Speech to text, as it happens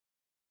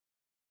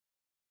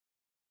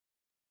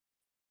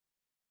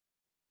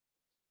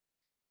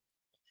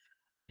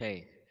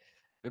Hey,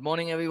 good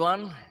morning,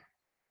 everyone,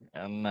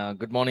 and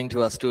good morning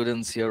to our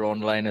students here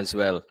online as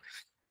well.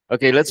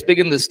 Okay, let's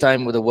begin this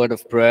time with a word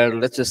of prayer.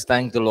 Let's just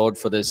thank the Lord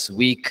for this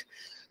week.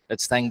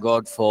 Let's thank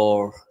God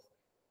for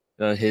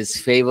His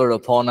favor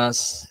upon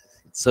us.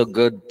 It's so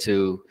good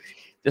to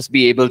just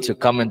be able to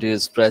come into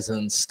His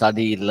presence,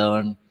 study,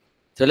 learn.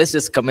 So let's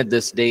just commit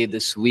this day,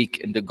 this week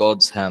into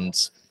God's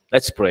hands.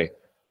 Let's pray.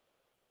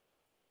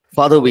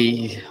 Father,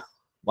 we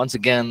once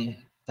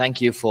again thank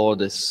you for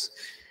this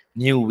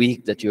new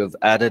week that you have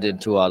added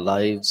into our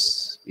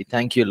lives. We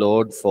thank you,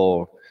 Lord,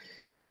 for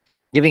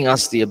giving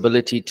us the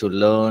ability to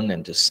learn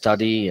and to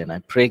study. And I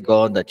pray,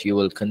 God, that you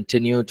will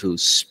continue to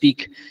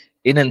speak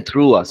in and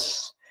through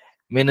us,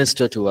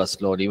 minister to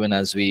us, Lord, even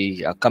as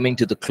we are coming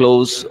to the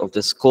close of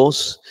this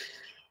course.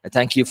 I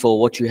thank you for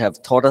what you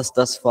have taught us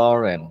thus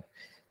far and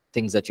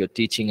things that you're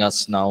teaching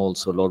us now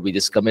also, Lord. We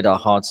just commit our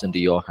hearts into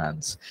your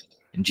hands.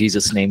 In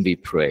Jesus' name we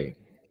pray.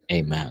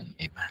 Amen.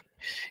 Amen.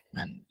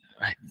 Amen.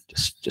 Right.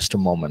 Just a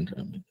moment.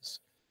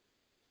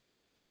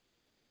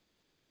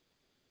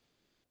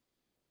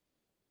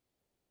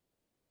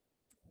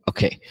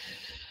 Okay.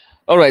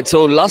 All right.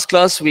 So last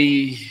class,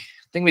 I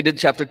think we did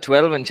chapter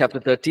 12 and chapter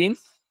 13.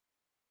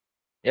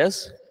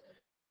 Yes?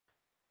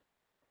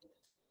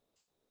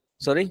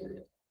 Sorry?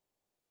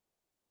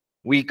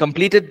 We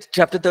completed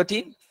chapter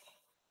 13?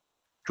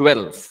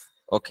 12.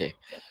 Okay.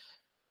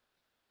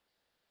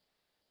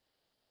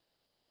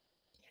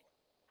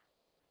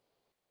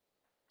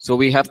 So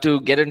we have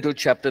to get into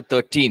chapter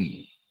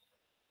 13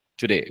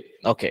 today.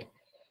 Okay.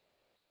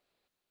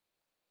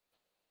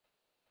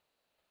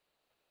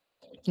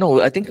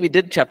 No, I think we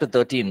did chapter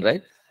 13,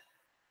 right?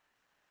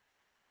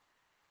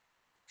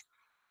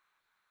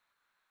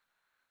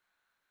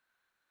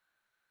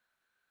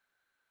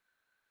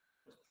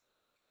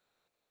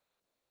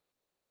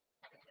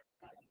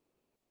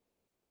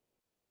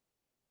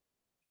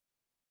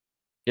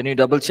 Can you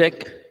double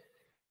check?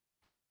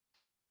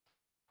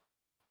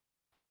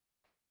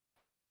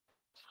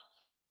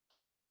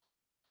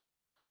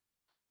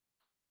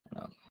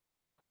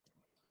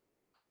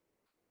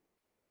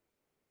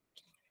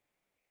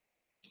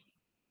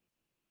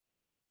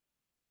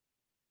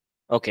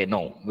 Okay,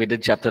 no, we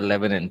did chapter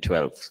 11 and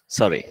 12.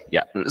 Sorry.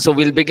 Yeah. So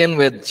we'll begin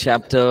with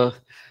chapter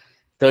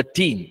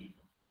 13.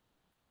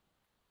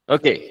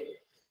 Okay.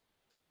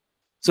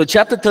 So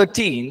chapter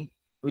 13,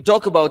 we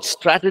talk about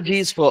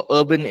strategies for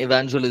urban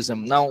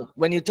evangelism. Now,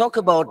 when you talk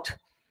about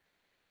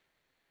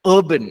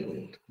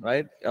urban,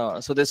 right?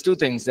 So there's two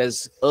things.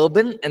 There's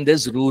urban and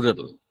there's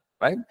rural,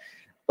 right?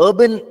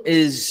 Urban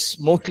is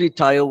mostly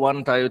tier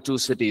 1, tier 2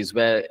 cities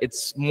where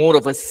it's more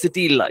of a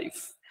city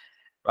life,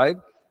 right?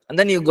 And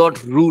then you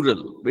got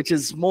rural, which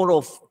is more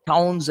of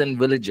towns and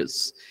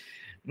villages.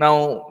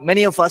 Now,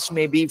 many of us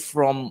may be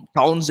from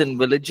towns and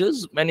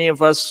villages. Many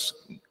of us,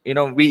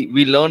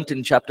 we learned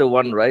in chapter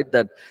 1, right,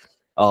 that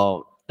uh,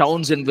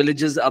 towns and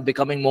villages are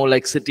becoming more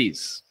like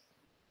cities.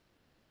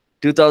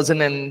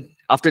 2000 and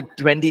after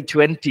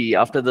 2020,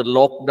 after the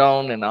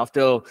lockdown and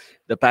after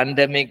the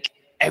pandemic,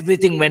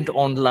 everything went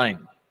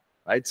online,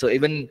 right? So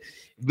even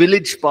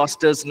village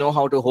pastors know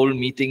how to hold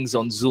meetings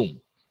on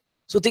Zoom.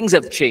 So things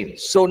have changed.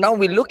 So now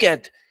we look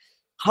at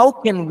how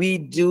can we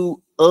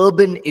do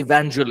urban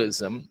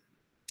evangelism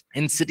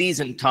in cities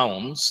and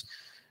towns.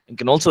 It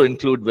can also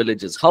include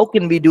villages. How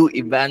can we do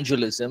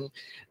evangelism,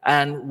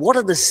 and what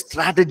are the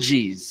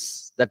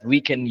strategies that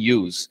we can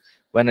use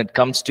when it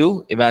comes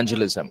to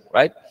evangelism,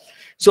 right?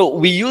 So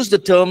we use the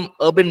term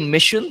urban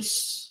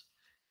missions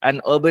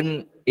and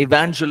urban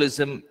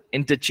evangelism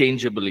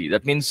interchangeably.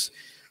 That means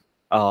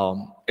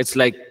it's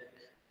like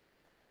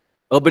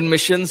urban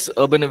missions,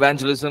 urban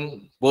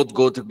evangelism, both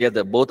go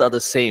together. Both are the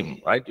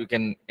same, right? You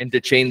can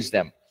interchange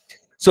them.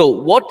 So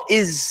what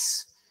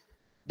is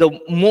the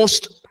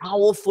most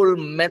powerful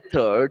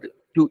method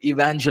to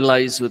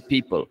evangelize with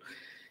people?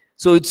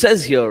 So it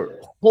says here,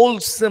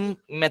 wholesome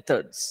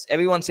methods.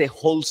 Everyone say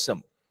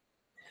wholesome.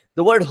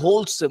 The word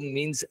wholesome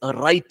means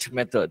right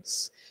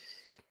methods,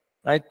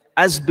 right?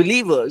 As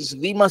believers,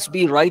 we must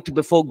be right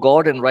before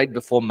God and right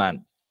before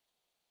man,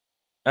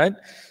 right?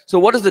 So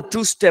what is the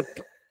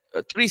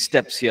three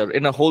steps here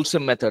in a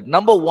wholesome method?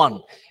 Number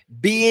one,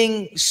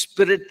 being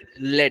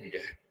spirit-led.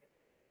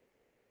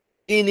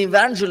 In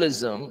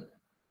evangelism,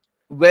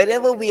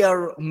 wherever we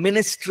are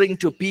ministering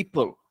to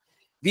people,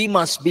 we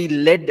must be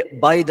led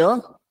by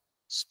the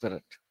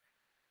Spirit.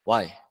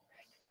 Why?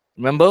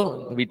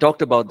 Remember, we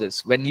talked about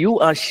this. When you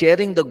are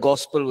sharing the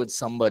gospel with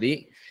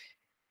somebody,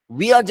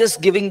 we are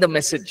just giving the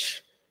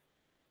message.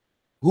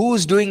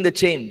 Who's doing the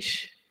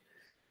change?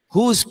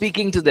 Who's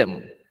speaking to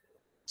them?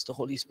 It's the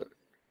Holy Spirit,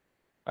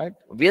 right?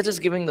 We are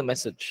just giving the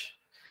message.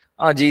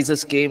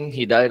 Jesus came,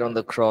 he died on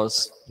the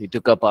cross, he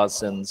took up our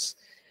sins,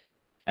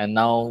 and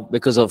now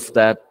because of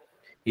that,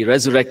 he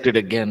resurrected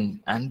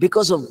again, and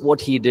because of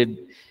what he did,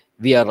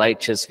 we are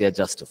righteous, we are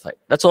justified.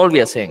 That's all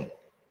we are saying.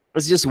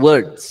 It's just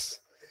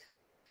words.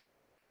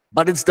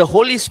 But it's the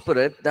Holy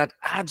Spirit that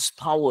adds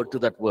power to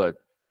that word.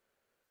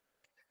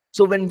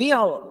 So when we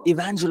are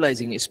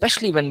evangelizing,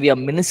 especially when we are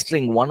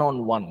ministering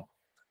one-on-one,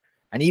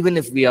 And even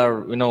if we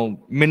are,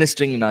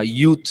 ministering in our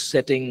youth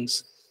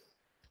settings,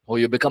 or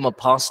you become a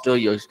pastor,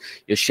 you're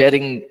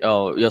sharing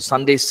your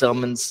Sunday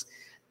sermons.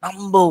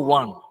 Number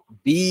one,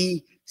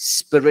 be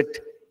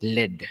spirit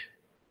led.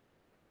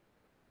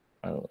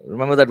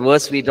 Remember that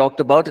verse we talked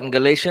about in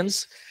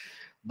Galatians?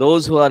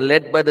 Those who are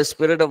led by the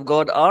Spirit of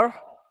God are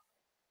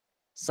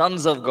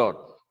sons of God.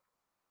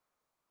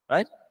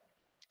 Right?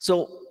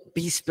 So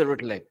be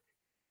spirit led.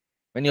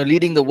 When you're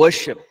leading the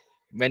worship,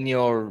 when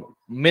you're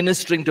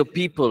ministering to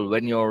people,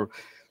 when you're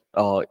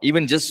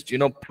even just,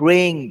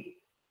 praying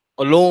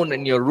alone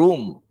in your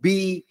room,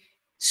 be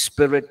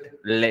spirit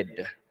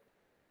led.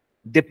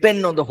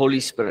 Depend on the Holy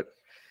Spirit.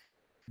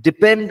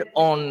 Depend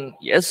on,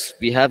 yes,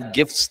 we have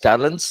gifts,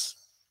 talents,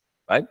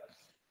 right?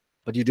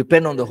 But you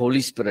depend on the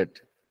Holy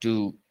Spirit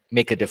to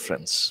make a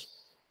difference.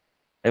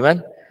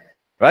 Amen?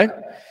 Right?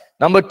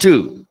 Number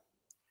two,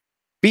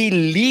 be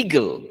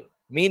legal,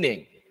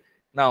 meaning,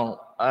 now,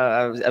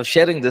 I was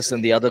sharing this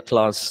in the other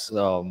class.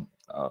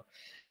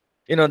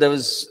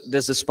 There's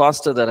this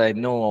pastor that I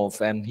know of,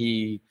 and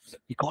he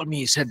called me.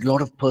 He said,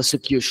 "Lot of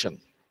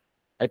persecution."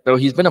 Right? So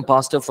he's been a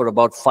pastor for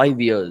about 5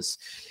 years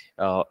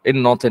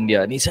in North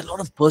India, and he said, "A lot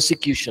of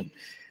persecution.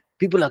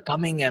 People are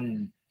coming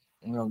and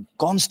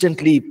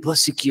constantly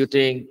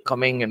persecuting,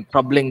 coming and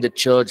troubling the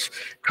church,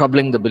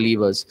 troubling the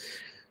believers."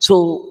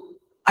 So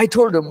I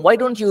told him, "Why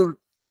don't you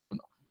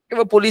give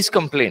a police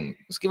complaint?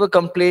 Just give a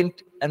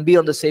complaint and be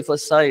on the safer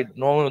side.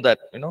 Know that,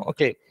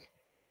 okay,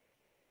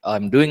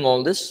 I'm doing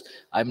all this.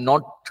 I'm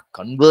not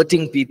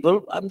converting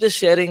people. I'm just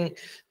sharing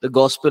the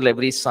gospel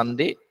every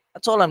Sunday.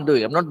 That's all I'm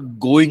doing. I'm not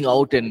going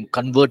out and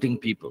converting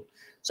people."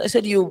 So I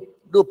said, "You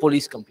do a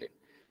police complaint."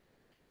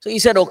 So he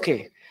said,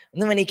 "Okay."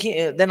 And then when he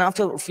came, then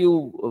after a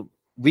few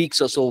weeks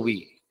or so,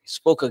 we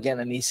spoke again,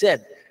 and he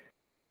said,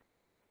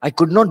 "I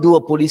could not do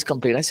a police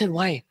complaint." I said,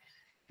 "Why?"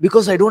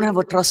 "Because I don't have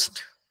a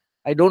trust.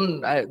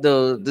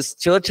 This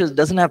church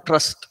doesn't have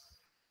trust."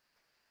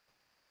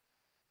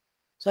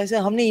 So I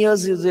said, "How many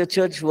years is your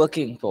church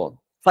working for?"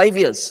 5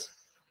 years.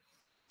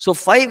 So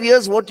 5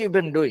 years, what you've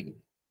been doing?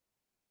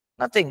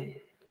 Nothing.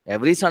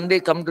 Every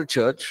Sunday come to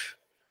church.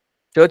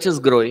 Church is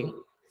growing.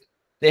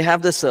 They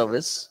have the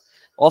service.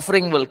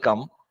 Offering will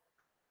come.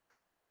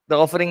 The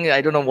offering,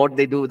 I don't know what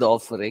they do with the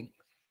offering.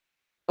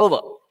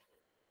 Over.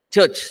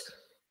 Church.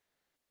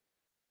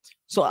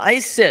 So I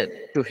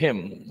said to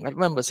him, I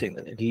remember saying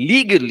that,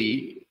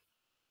 legally,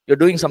 you're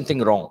doing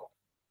something wrong.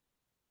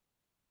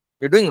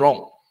 You're doing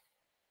wrong.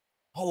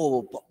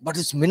 "Oh, but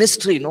it's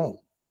ministry."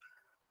 "No,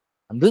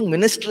 I'm doing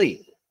ministry."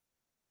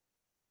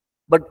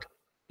 "But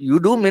you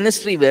do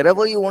ministry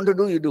wherever you want to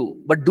do, you do.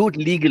 But do it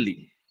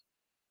legally.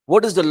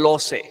 What does the law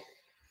say?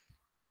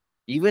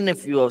 Even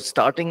if you are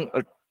starting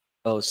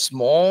a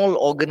small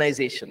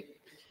organization,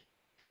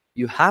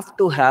 you have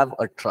to have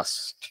a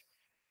trust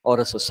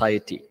or a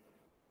society."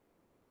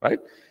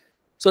 Right?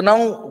 So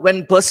now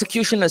when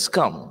persecution has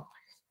come,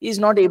 he's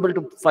not able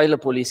to file a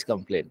police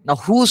complaint. Now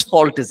whose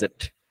fault is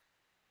it?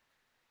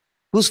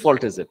 Whose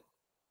fault is it?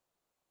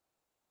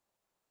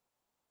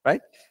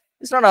 Right?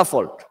 It's not our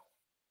fault.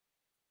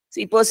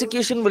 See,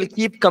 persecution will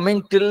keep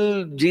coming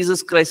till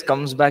Jesus Christ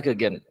comes back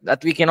again.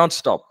 That we cannot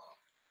stop.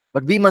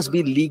 But we must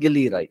be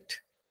legally right.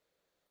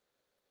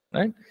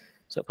 Right?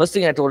 So first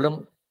thing I told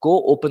him,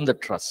 go open the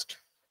trust.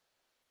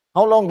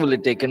 How long will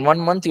it take? In 1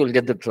 month, you'll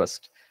get the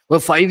trust. Well,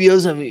 5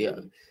 years.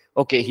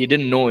 Okay, he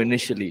didn't know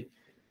initially.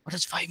 But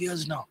it's 5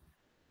 years now.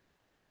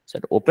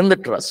 Said, open the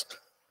trust.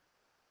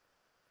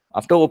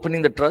 After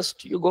opening the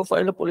trust, you go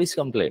file a police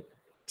complaint.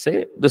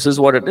 Say, this is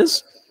what it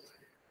is.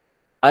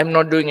 I'm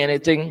not doing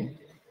anything,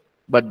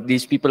 but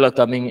these people are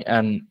coming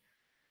and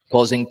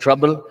causing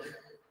trouble.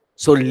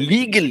 So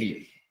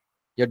legally,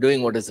 you're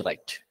doing what is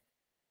right.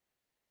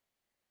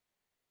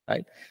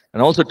 Right?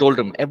 And also told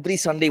him, every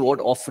Sunday what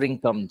offering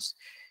comes,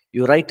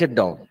 you write it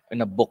down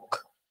in a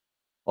book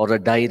or a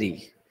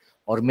diary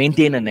or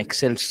maintain an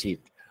Excel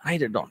sheet.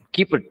 Write it down.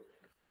 Keep it.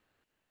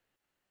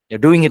 You're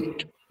doing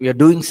it. You're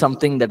doing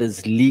something that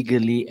is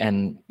legally,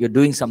 and you're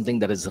doing something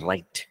that is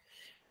right.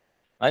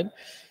 Right?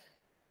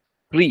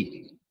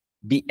 3,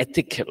 be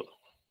ethical.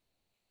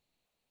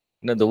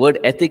 The word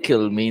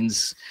ethical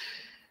means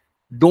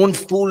don't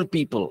fool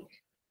people.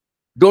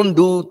 Don't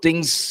do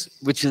things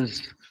which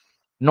is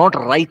not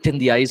right in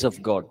the eyes of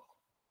God.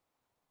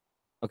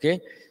 Okay?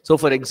 So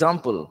for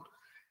example,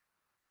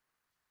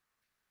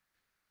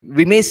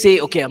 we may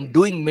say, okay, I'm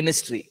doing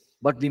ministry,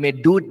 but we may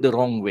do it the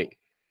wrong way.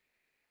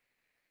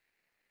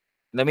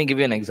 Let me give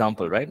you an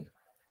example, right?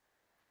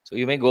 So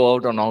you may go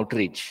out on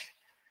outreach.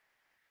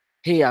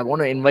 Hey, I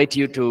want to invite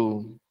you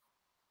to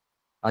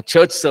a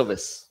church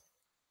service.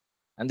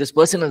 And this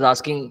person is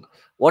asking,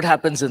 what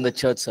happens in the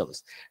church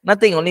service?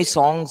 Nothing, only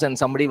songs, and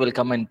somebody will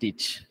come and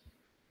teach.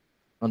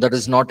 No, that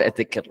is not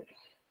ethical.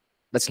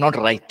 That's not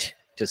right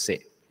to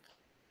say.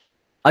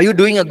 Are you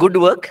doing a good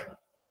work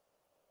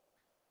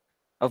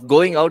of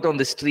going out on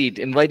the street,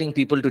 inviting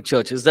people to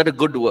church? Is that a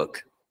good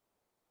work?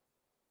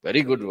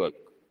 Very good work.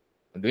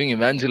 You're doing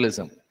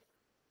evangelism.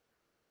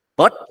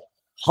 But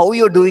how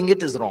you're doing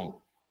it is wrong.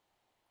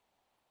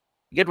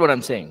 You get what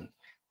I'm saying?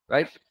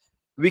 right?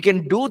 We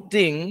can do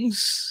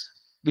things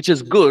which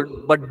is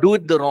good, but do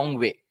it the wrong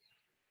way.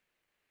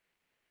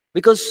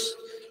 Because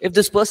if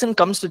this person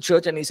comes to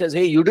church and he says,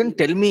 hey, you didn't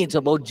tell me it's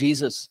about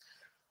Jesus.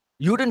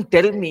 You didn't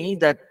tell me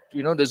that,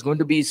 there's going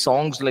to be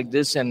songs like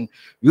this, and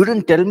you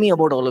didn't tell me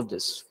about all of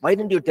this. Why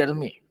didn't you tell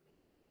me?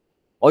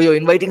 Or you're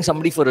inviting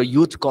somebody for a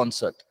youth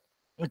concert.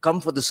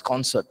 Come for this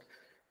concert.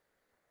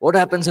 What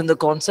happens in the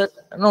concert?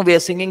 No, we are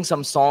singing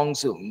some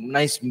songs.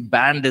 Nice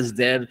band is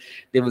there.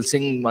 They will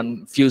sing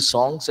one few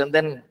songs, and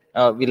then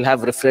we'll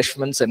have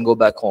refreshments and go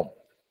back home.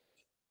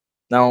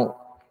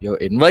 Now, you're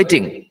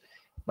inviting,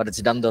 but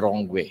it's done the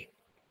wrong way.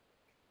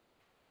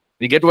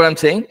 You get what I'm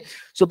saying?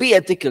 So be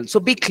ethical. So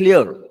be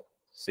clear.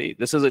 See,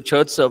 this is a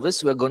church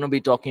service. We're going to be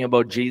talking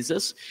about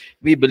Jesus.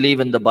 We believe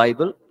in the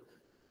Bible.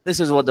 This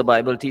is what the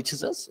Bible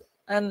teaches us.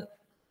 And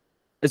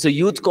it's a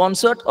youth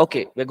concert.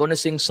 Okay, we're going to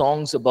sing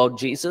songs about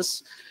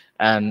Jesus.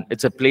 And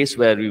it's a place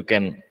where you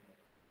can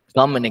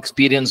come and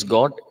experience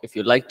God. If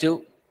you like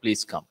to,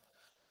 please come.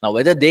 Now,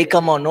 whether they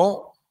come or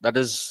no, that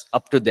is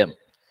up to them.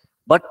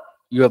 But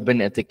you have been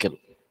ethical.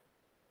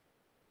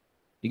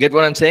 You get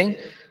what I'm saying?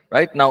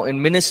 Right? Now, in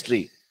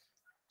ministry,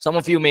 some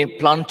of you may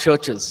plant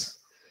churches.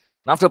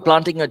 And after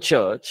planting a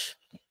church,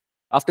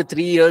 after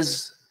 3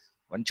 years,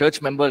 one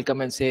church member will come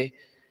and say,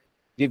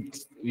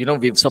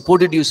 we've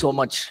supported you so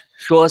much.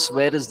 Show us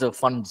where is the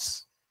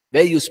funds,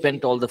 where you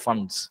spent all the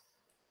funds.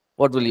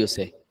 What will you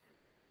say?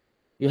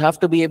 You have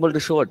to be able to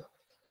show it.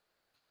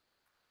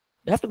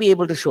 You have to be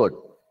able to show it,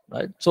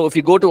 right? So if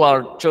you go to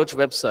our church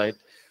website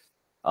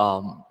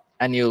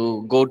and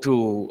you go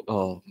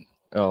to,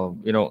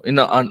 in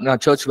our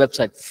church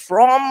website,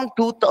 from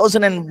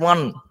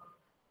 2001,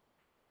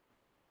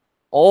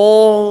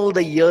 all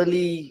the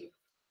yearly,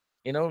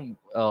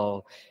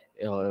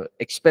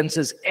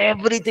 expenses,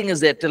 everything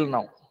is there till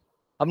now.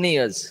 How many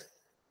years?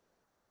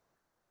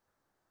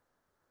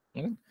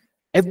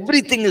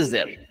 Everything is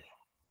there.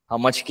 How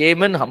much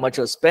came in, how much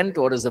was spent,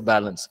 what is the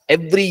balance?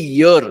 Every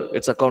year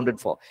it's accounted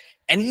for.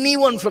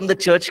 Anyone from the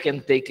church can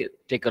take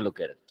a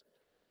look at it.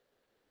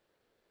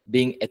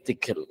 Being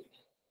ethical.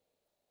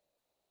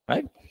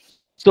 Right?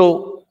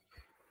 So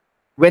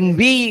when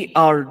we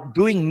are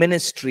doing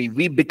ministry,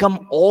 we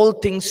become all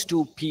things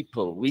to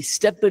people. We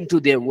step into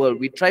their world.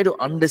 We try to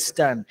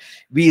understand.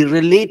 We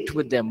relate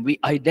with them. We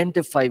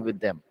identify with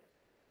them.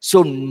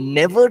 So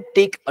never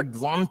take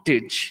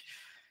advantage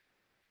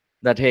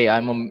that, hey,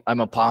 I'm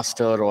a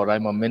pastor, or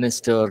I'm a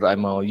minister,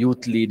 I'm a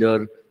youth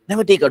leader.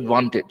 Never take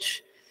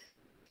advantage.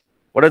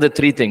 What are the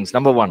 3 things?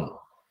 Number 1.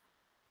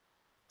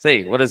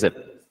 Say, what is it?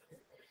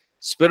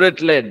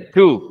 Spirit-led.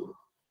 2.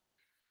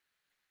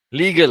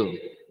 Legal.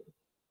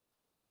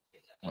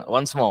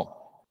 Once more.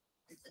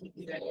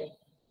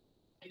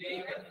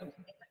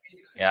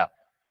 Yeah.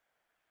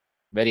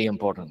 Very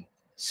important.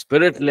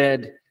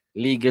 Spirit-led,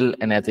 legal,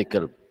 and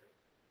ethical.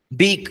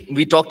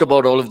 We talked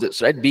about all of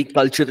this, right? Be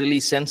culturally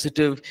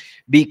sensitive,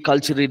 be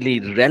culturally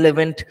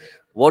relevant.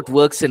 What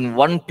works in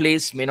one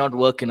place may not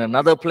work in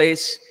another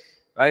place,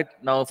 right?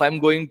 Now, if I'm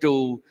going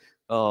to,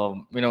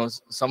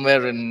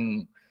 somewhere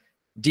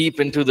deep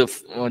into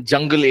the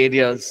jungle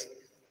areas,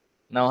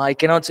 now I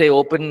cannot say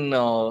open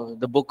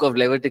the book of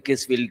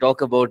Leviticus. We'll talk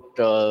about,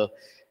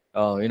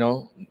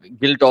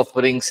 guilt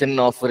offering, sin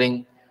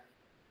offering.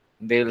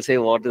 They will say,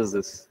 what is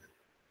this?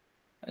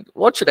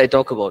 What should I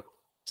talk about?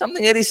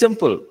 Something very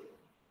simple,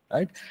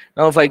 right?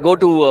 Now, if I go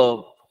to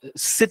a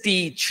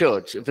city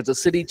church, if it's a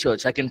city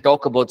church, I can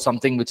talk about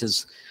something which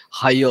is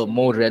higher,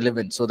 more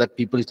relevant, so that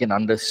people can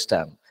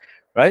understand,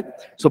 right?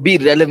 So be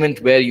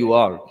relevant where you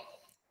are.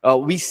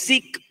 We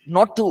seek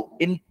not to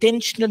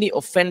intentionally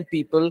offend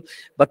people,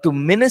 but to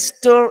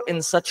minister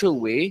in such a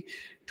way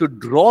to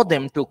draw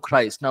them to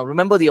Christ. Now,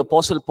 remember the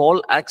Apostle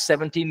Paul, Acts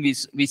 17,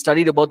 we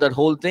studied about that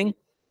whole thing,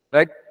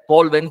 right?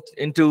 Paul went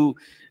into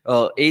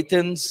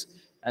Athens,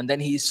 and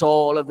then he saw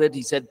all of it.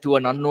 He said to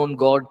an unknown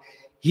God.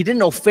 He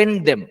didn't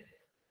offend them.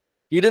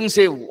 He didn't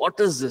say, what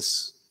is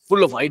this?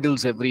 Full of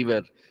idols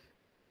everywhere.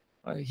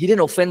 He didn't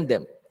offend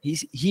them.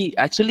 He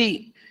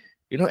actually,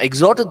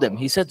 exhorted them.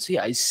 He said, see,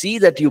 I see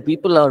that you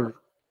people are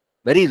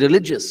very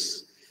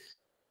religious.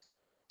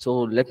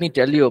 So let me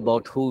tell you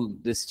about who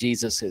this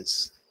Jesus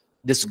is.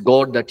 This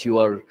God that you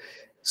are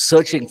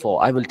searching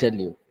for, I will tell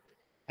you.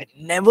 I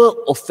never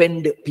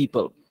offend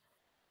people.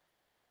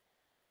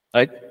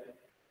 Right?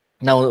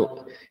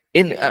 Now,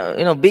 in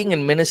being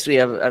in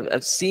ministry,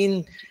 I've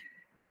seen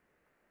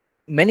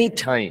many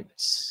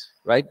times,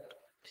 right?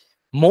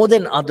 More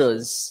than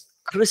others,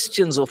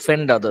 Christians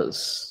offend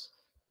others,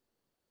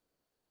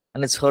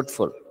 and it's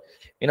hurtful.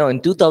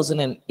 In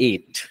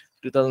 2008,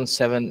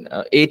 2007,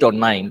 8 or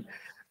 9,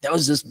 there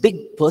was this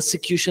big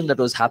persecution that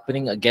was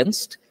happening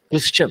against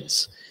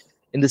Christians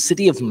in the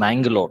city of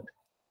Bangalore,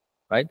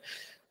 right?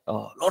 A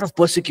lot of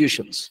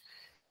persecutions.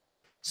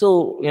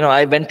 So,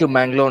 I went to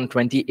Bangalore in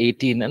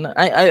 2018, and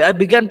I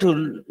began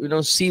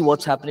to, see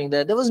what's happening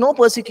there. There was no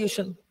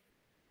persecution.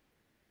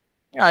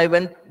 Yeah,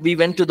 we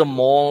went to the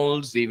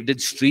malls, we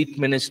did street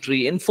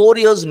ministry. In 4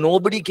 years,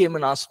 nobody came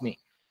and asked me,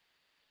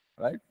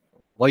 right?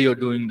 Why you're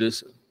doing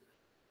this?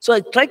 So I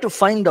tried to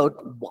find out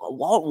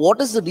what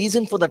is the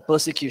reason for that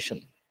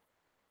persecution.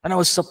 And I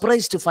was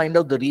surprised to find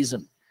out the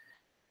reason.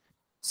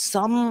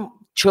 Some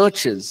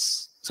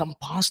churches, some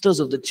pastors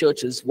of the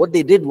churches, what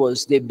they did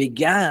was they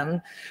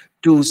began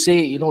to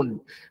say,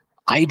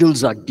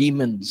 idols are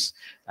demons,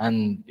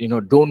 and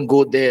don't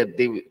go there.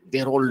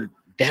 They're all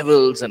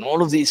devils and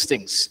all of these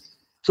things.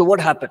 So what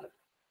happened?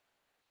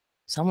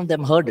 Some of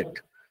them heard it.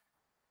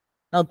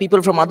 Now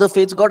people from other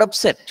faiths got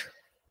upset.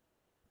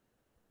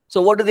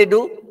 So what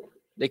do?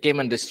 They came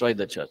and destroyed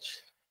the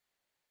church.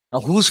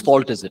 Now whose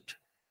fault is it?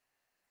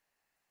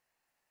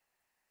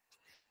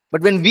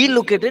 But when we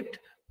look at it,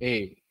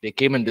 hey, they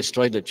came and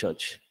destroyed the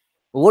church.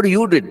 What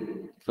you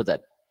did for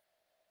that?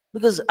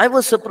 Because I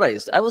was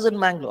surprised. I was in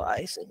Bangalore.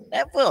 I said,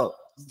 never.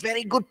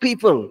 Very good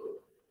people.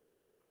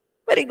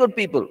 Very good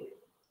people.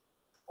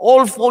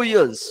 All 4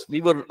 years,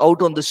 we were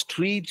out on the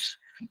streets.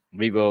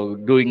 We were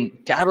doing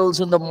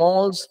carols in the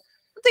malls.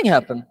 Nothing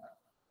happened.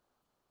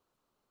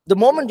 The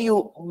moment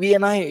you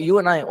and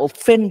I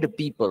offend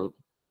people,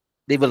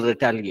 they will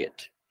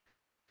retaliate.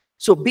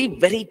 So be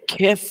very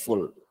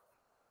careful,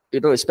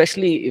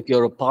 especially if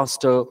you're a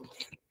pastor,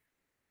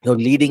 you're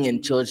leading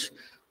in church.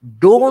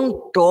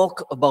 Don't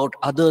talk about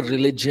other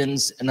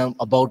religions and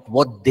about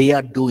what they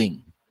are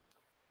doing.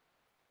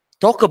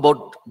 Talk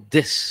about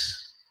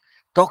this.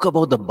 Talk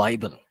about the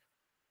Bible.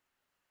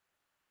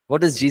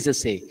 What does Jesus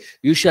say?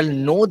 You shall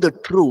know the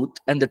truth,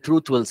 and the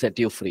truth will set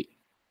you free.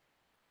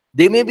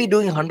 They may be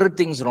doing 100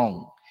 things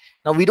wrong.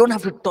 Now, we don't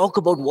have to talk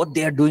about what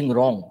they are doing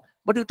wrong,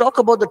 but you talk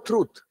about the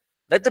truth.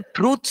 Let the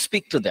truth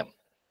speak to them.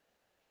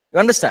 You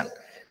understand?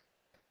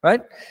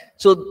 Right?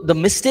 So the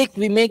mistake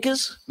we make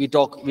is we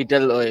tell,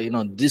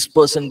 this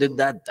person did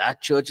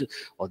that church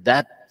or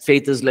that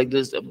faith is like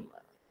this.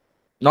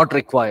 Not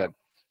required.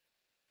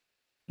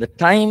 The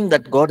time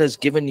that God has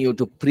given you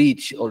to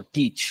preach or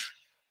teach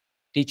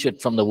it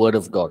from the Word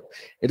of God.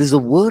 It is the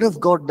Word of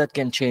God that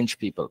can change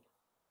people.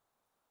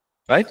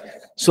 Right?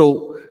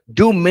 So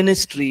do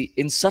ministry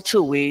in such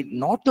a way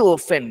not to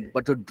offend,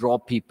 but to draw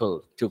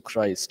people to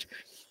Christ.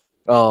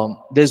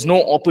 There's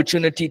no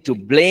opportunity to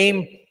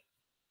blame.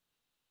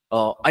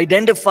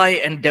 Identify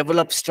and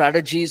develop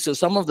strategies. So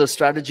some of the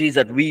strategies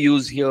that we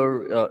use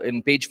here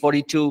in page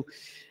 42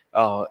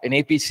 in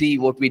APC,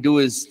 what we do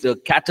is the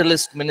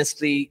catalyst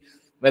ministry,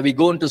 where we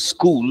go into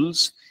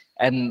schools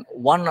and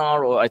 1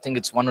 hour, or I think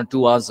it's 1 or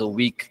 2 hours a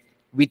week,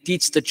 we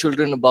teach the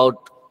children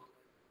about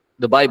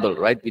the Bible,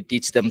 right? We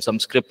teach them some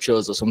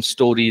scriptures or some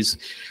stories.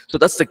 So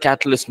that's the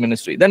catalyst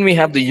ministry. Then we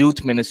have the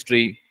youth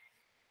ministry,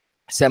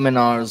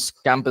 seminars,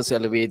 campus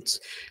elevates,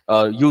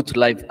 youth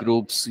life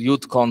groups,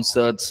 youth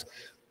concerts.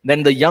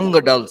 Then the young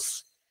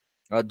adults,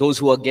 those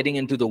who are getting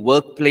into the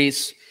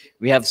workplace,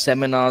 we have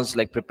seminars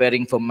like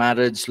preparing for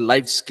marriage,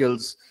 life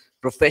skills,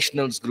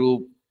 professionals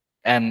group,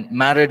 and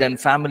married and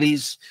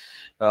families.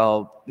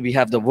 We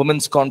have the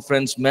women's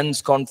conference,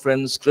 men's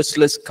conference,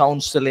 Christless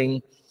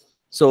counseling.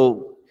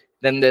 So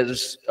then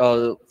there's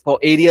for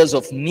areas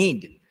of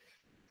need,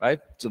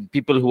 right? So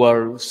people who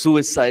are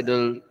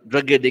suicidal,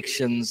 drug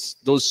addictions,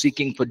 those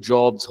seeking for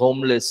jobs,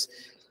 homeless,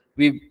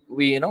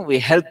 we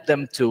help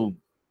them to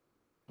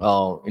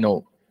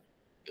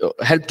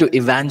help to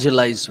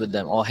evangelize with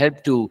them, or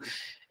help to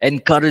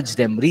encourage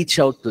them, reach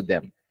out to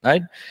them,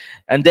 right?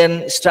 And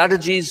then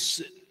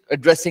strategies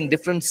addressing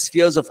different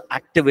spheres of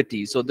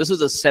activity. So this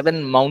is a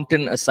 7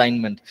 mountain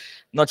assignment.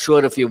 Not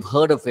sure if you've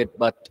heard of it,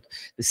 but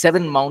the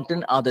 7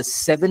 mountain are the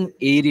 7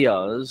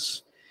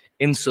 areas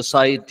in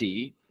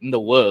society, in the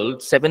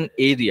world, 7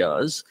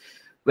 areas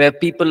where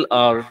people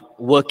are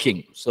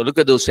working. So look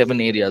at those 7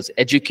 areas: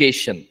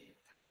 education,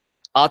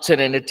 arts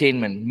and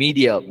entertainment,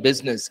 media,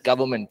 business,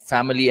 government,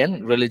 family,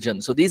 and religion.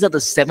 So these are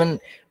the 7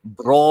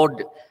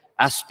 broad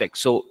aspects.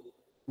 So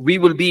we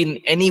will be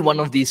in any one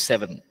of these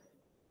 7,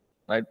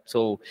 right?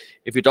 So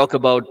if you talk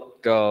about,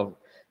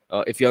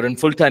 if you're in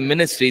full-time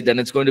ministry, then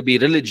it's going to be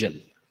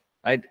religion,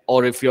 right?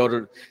 Or if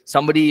you're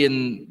somebody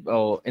in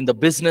the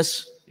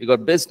business, you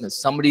got business.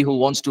 Somebody who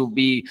wants to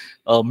be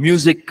a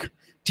music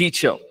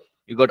teacher,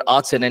 you got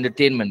arts and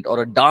entertainment,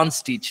 or a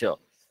dance teacher,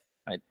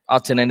 right?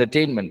 Arts and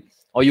entertainment.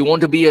 Or you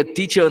want to be a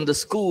teacher in the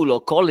school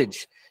or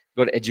college,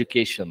 you got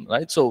education,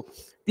 right? So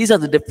these are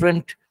the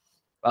different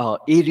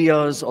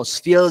areas or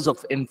spheres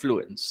of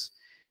influence.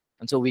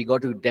 And so we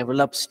got to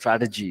develop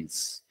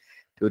strategies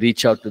to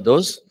reach out to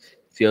those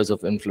spheres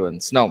of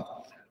influence.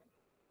 Now,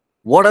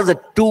 what are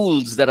the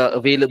tools that are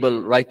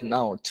available right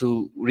now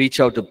to reach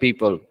out to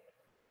people?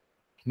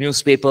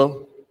 Newspaper,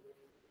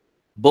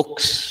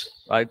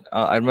 books, right?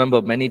 I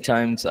remember many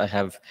times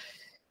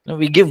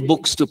we give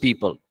books to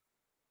people.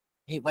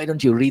 Hey, why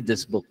don't you read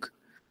this book?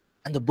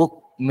 And the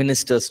book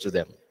ministers to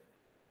them,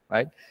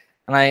 right?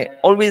 And I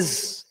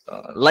always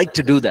like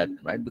to do that,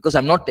 right? Because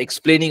I'm not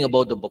explaining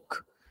about the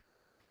book.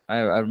 I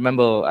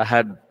remember I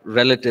had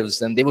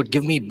relatives and they would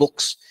give me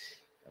books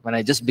when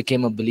I just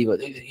became a believer.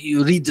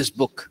 You read this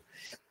book,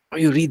 or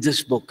you read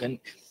this book, and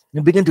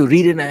you begin to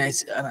read it.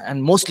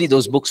 And mostly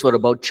those books were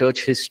about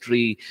church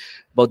history,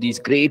 about these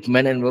great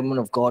men and women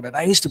of God. And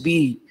I used to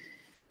be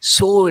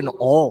so in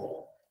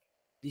awe.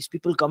 These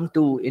people come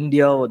to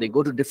India or they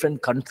go to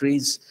different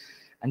countries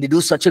and they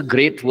do such a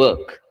great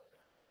work,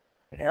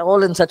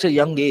 all in such a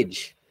young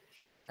age.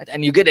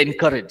 And you get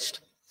encouraged.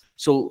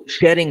 So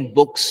sharing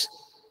books,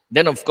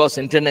 then of course,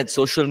 internet,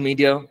 social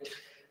media.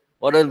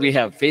 What else we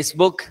have?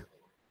 Facebook,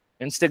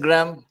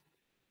 Instagram,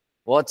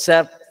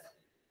 WhatsApp,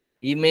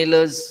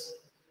 emailers,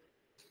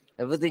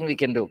 everything we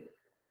can do,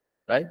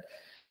 right?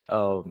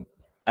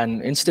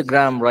 And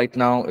Instagram right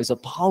now is a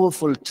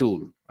powerful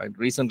tool. Right?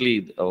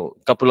 Recently, a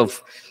couple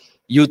of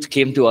youth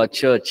came to our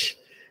church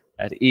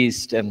at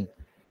East, and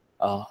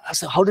I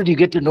said, "How did you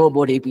get to know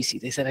about APC?"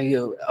 They said,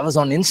 "I was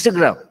on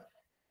Instagram.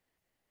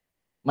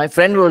 My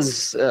friend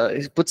was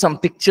he put some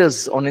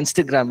pictures on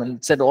Instagram and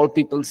it said All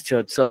People's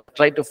Church. So I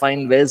tried to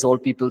find where's All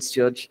People's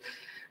Church,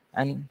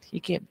 and he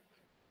came.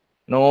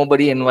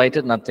 Nobody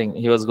invited, nothing.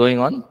 He was going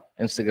on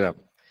Instagram.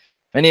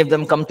 Many of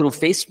them come through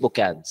Facebook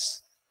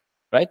ads,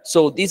 right?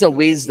 So these are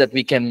ways that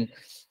we can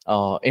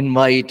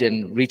invite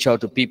and reach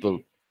out to people.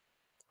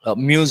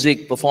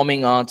 Music,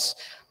 performing arts,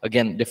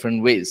 again,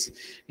 different ways.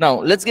 Now,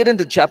 let's get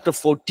into chapter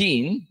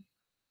 14.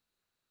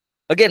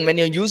 Again, when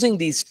you're using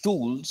these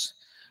tools,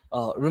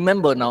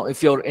 remember now,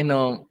 if you're in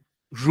a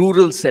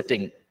rural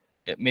setting,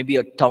 maybe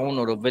a town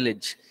or a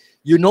village,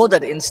 you know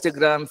that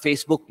Instagram,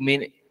 Facebook,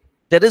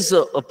 there is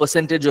a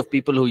percentage of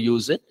people who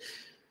use it.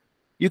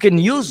 You can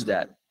use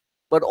that,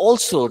 but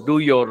also do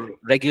your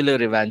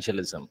regular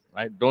evangelism,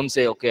 right? Don't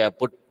say, okay, I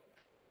put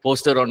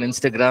poster on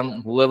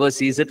Instagram, whoever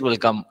sees it will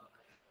come.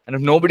 And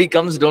if nobody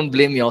comes, don't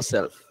blame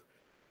yourself,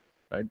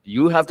 right?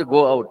 You have to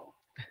go out.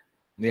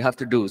 You have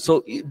to do.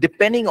 So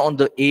depending on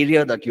the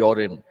area that you're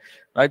in,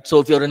 right? So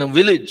if you're in a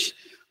village,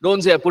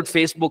 don't say I put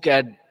Facebook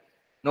ad,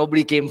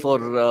 nobody came for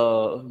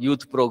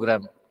youth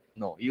program.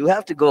 No, you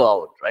have to go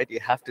out, right? You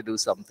have to do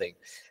something.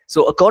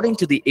 So according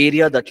to the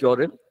area that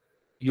you're in,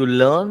 you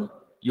learn,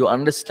 you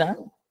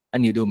understand,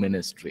 and you do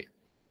ministry.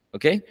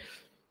 Okay?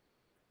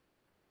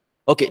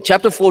 Okay,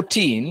 chapter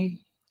 14,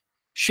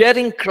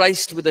 sharing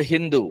Christ with a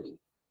Hindu.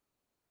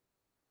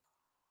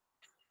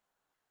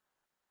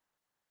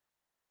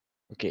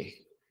 Okay.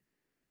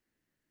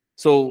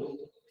 So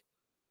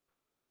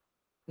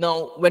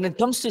now, when it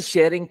comes to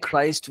sharing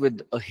Christ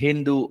with a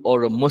Hindu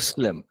or a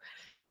Muslim,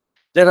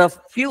 there are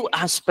few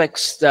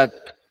aspects that,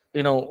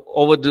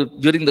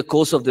 during the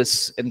course of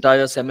this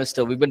entire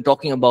semester, we've been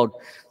talking about,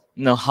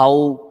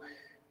 how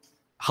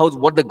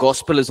what the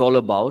gospel is all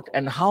about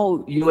and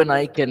how you and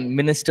I can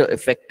minister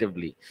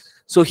effectively.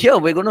 So here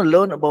we're going to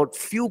learn about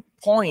few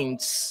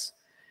points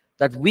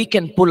that we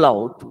can pull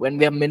out when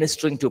we are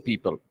ministering to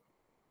people.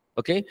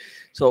 Okay,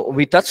 so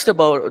we touched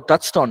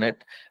on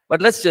it,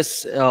 but let's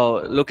just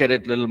look at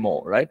it a little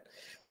more, right?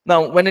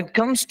 Now, when it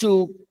comes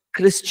to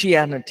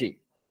Christianity,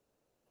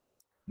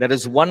 there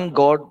is one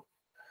God.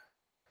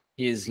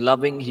 He is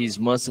loving, he is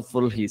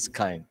merciful, he is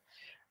kind.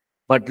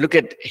 But look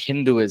at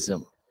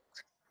Hinduism.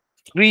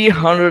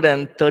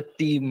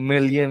 330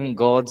 million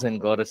gods and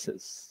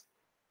goddesses,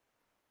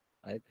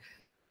 right?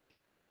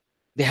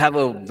 They have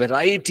a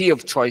variety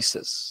of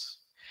choices.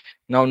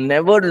 Now,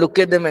 never look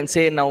at them and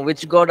say, now,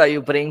 which God are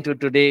you praying to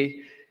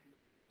today?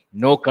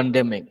 No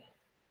condemning.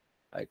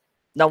 Right?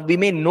 Now, we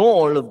may know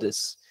all of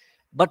this,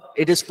 but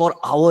it is for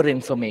our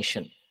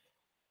information.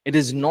 It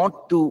is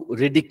not to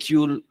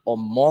ridicule or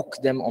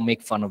mock them or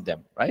make fun of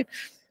them, right?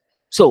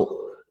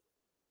 So,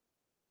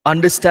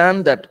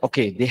 understand that,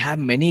 okay, they have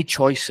many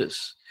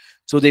choices.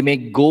 So, they may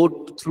go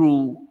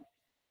through,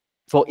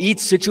 for each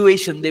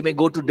situation, they may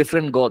go to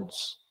different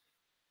gods.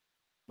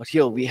 But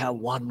here we have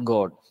one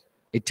God,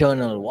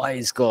 eternal,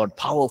 wise God,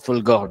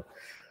 powerful God,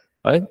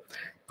 right?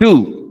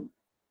 2,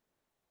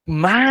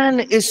 man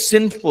is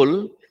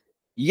sinful,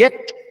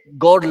 yet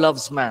God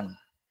loves man.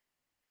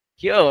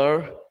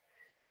 Here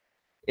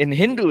in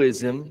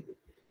Hinduism,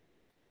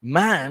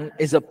 man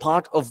is a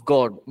part of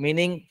God,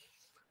 meaning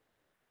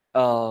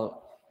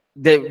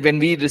when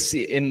we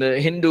receive in the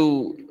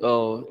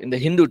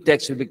Hindu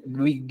text,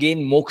 we gain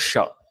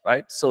moksha,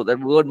 right? So that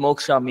word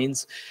moksha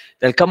means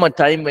there'll come a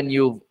time when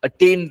you've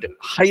attained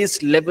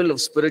highest level of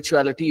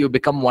spirituality, you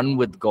become one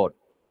with God,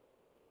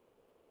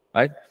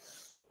 right?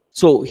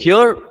 So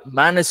here,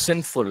 man is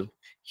sinful.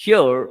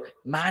 Here,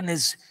 man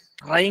is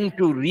trying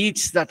to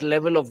reach that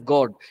level of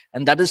God,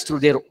 and that is through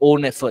their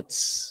own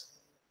efforts.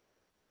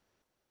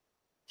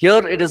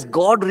 Here, it is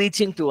God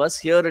reaching to us.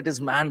 Here, it is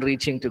man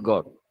reaching to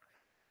God.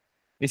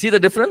 You see the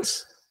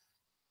difference?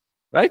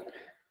 Right?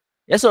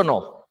 Yes or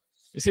no?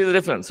 You see the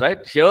difference,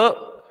 right? Here,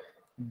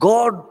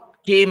 God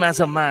came as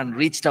a man,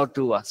 reached out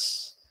to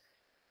us.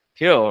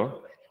 Here,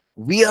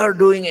 we are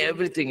doing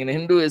everything. In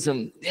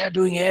Hinduism, they are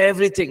doing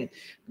everything.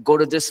 Go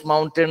to this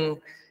mountain,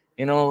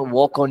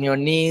 walk on your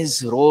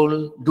knees,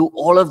 roll, do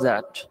all of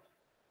that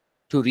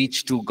to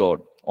reach to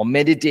God. Or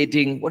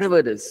meditating, whatever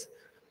it is.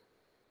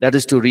 That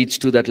is to reach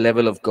to that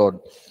level of God.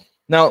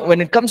 Now,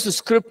 when it comes to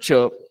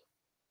scripture,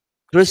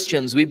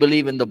 Christians, we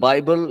believe in the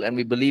Bible, and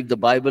we believe the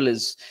Bible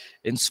is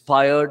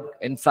inspired,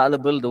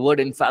 infallible. The word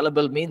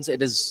infallible means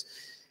it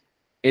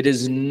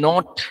is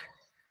not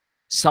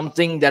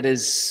something that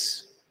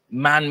is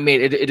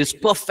man-made. It is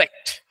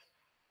perfect.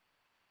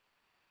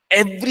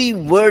 Every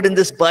word in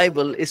this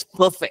Bible is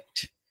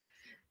perfect.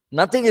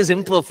 Nothing is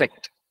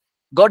imperfect.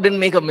 God didn't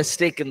make a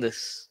mistake in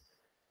this.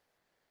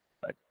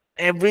 Right?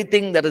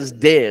 Everything that is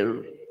there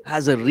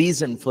has a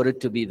reason for it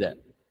to be there.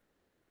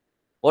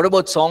 What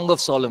about Song of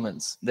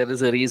Solomon's? There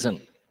is a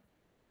reason.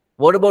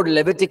 What about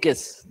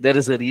Leviticus? There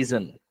is a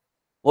reason.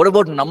 What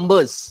about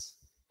Numbers?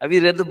 Have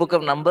you read the book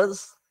of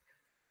Numbers?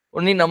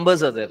 Only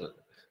numbers are there.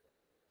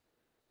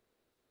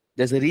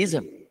 There's a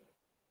reason.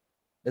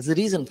 There's a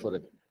reason for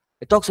it.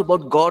 It talks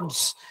about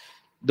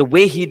the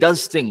way he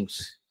does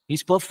things.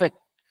 He's perfect.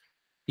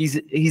 He's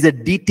a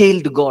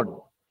detailed God.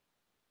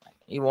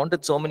 He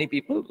wanted so many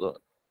people,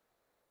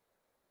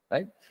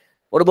 right?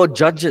 What about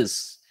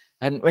Judges?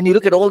 And when you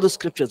look at all the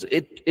scriptures,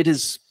 it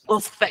is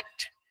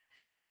perfect.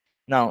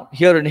 Now,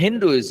 here in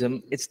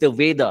Hinduism, it's the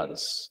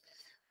Vedas.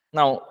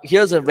 Now,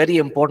 here's a very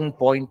important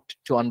point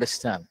to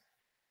understand.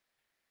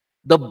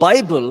 The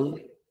Bible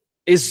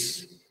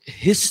is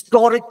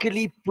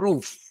historically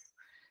proof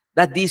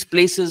that these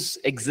places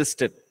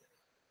existed.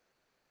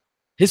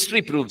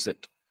 History proves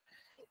it.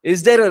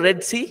 Is there a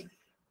Red Sea?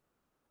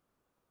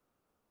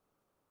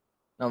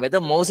 Now,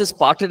 whether Moses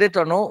parted it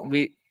or no,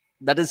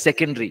 that is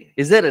secondary.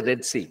 Is there a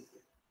Red Sea?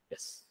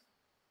 Yes.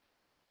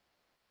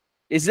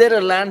 Is there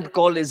a land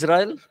called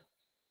Israel?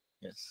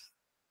 Yes.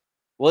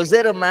 Was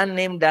there a man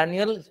named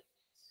Daniel?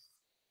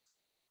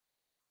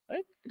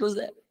 Right? It was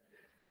there.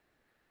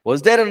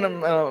 Was there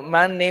a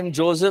man named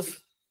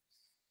Joseph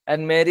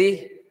and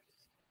Mary?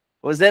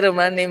 Was there a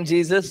man named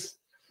Jesus?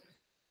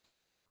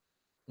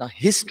 Now,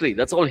 history,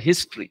 that's all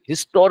history,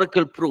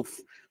 historical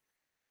proof.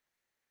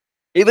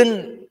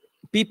 Even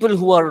people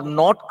who are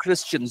not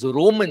Christians,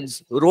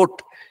 Romans,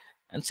 wrote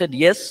and said,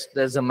 yes,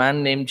 there's a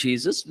man named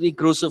Jesus. We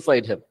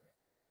crucified him.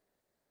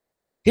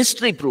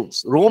 History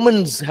proves.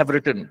 Romans have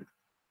written.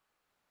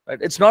 Right?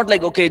 It's not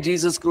like, okay,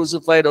 Jesus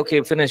crucified,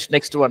 okay, finished,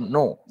 next one.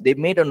 No, they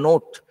made a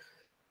note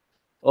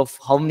of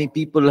how many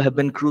people have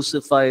been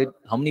crucified,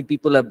 how many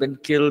people have been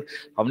killed,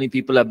 how many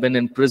people have been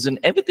in prison.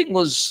 Everything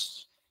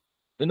was,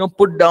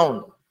 put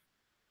down.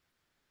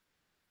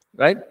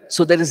 Right?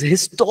 So there is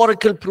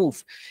historical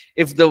proof.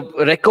 If the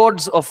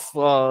records of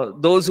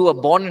those who are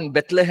born in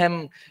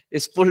Bethlehem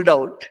is pulled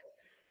out,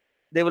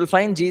 they will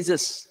find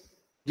Jesus.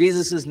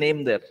 Jesus'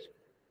 name there.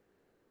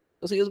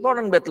 Because he was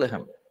born in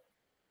Bethlehem.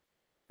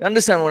 You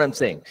understand what I'm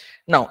saying?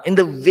 Now, in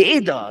the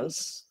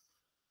Vedas,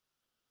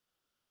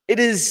 it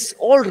is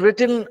all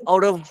written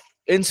out of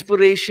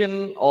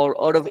inspiration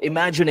or out of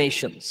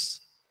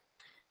imaginations.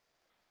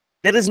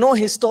 There is no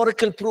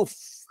historical proof.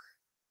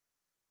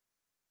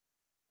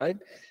 Right?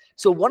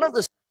 So one of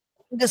the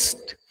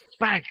strongest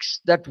facts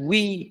that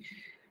we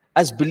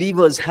as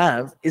believers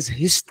have is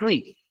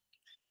history.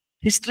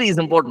 History is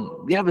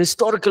important. We have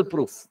historical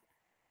proof.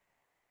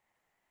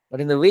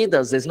 But in the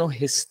Vedas, there's no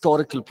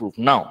historical proof.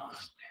 Now,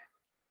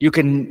 we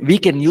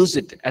can use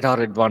it at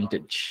our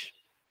advantage.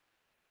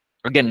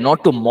 Again,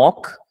 not to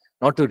mock,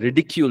 not to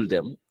ridicule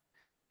them,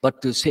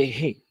 but to say,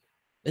 hey,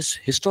 there's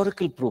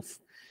historical proof.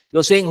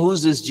 You're saying,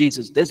 who's this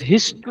Jesus? There's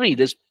history,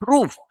 there's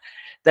proof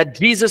that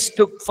Jesus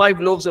took 5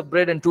 loaves of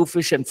bread and 2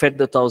 fish and fed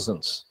the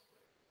thousands.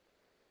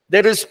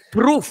 There is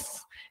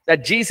proof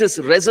that Jesus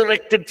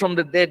resurrected from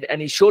the dead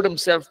and he showed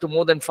himself to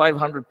more than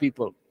 500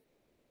 people.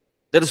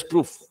 There is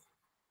proof.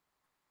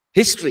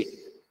 History.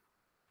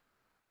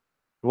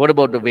 What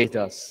about the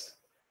Vedas?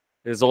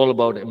 It's all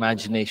about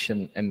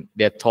imagination and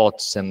their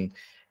thoughts and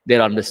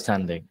their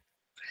understanding.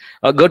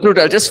 Gertrude,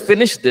 I'll just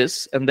finish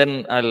this and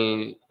then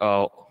I'll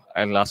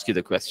ask you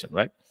the question,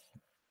 right?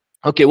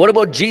 Okay, what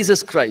about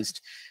Jesus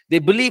Christ? They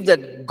believe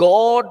that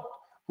God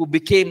who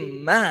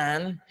became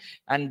man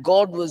and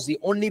God was the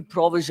only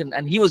provision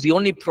and he was the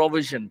only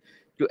provision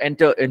to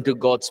enter into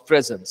God's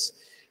presence.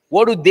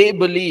 What do they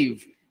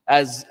believe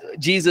as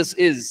Jesus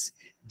is?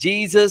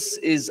 Jesus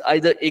is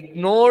either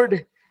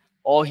ignored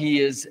or he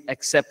is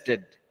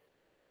accepted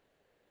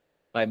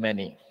by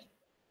many.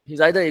 He's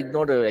either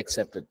ignored or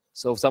accepted.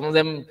 So some of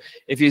them,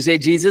 if you say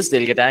Jesus,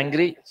 they'll get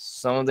angry.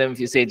 Some of them, if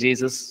you say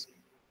Jesus,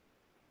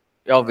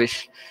 your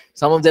wish.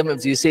 Some of them,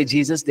 if you say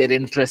Jesus, they're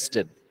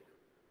interested.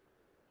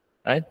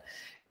 Right?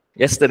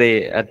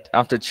 Yesterday,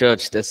 after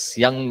church, this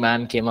young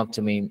man came up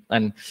to me,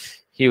 and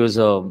he was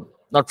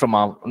not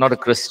a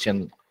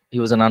Christian. He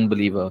was an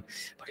unbeliever,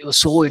 but he was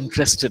so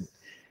interested,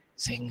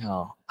 saying,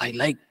 "I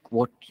like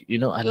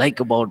I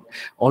like about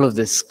all of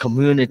this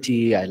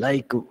community. I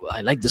like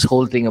this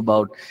whole thing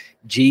about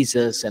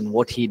Jesus and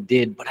what he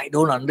did, but I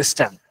don't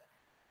understand."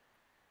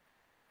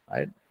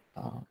 Right?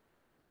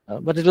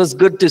 But it was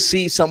good to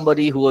see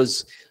somebody who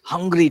was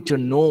hungry to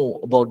know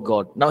about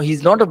God. Now,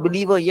 he's not a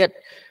believer yet,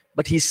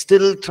 but he's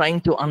still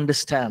trying to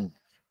understand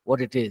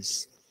what it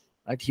is.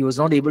 Right? He was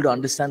not able to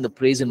understand the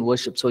praise and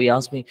worship. So he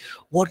asked me,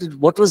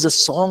 what was the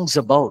songs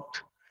about?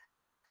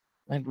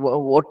 And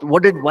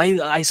why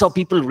I saw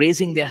people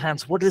raising their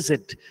hands. What is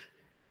it?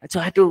 And so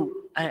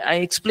I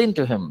explained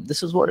to him,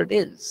 this is what it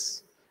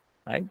is.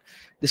 Right?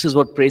 This is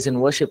what praise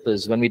and worship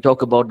is. When we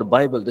talk about the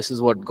Bible, this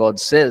is what God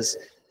says.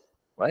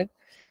 Right?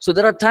 So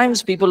there are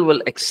times people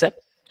will accept,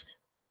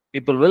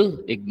 people will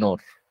ignore.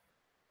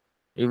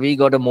 We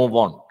got to move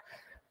on,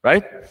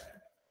 right?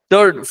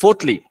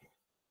 Fourthly,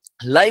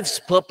 life's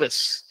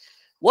purpose.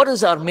 What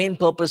is our main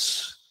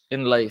purpose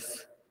in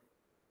life?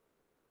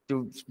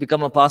 To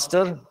become a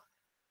pastor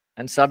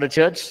and start a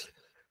church?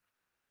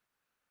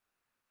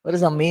 What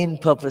is our main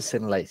purpose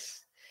in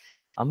life?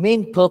 Our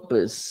main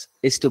purpose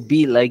is to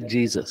be like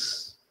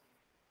Jesus.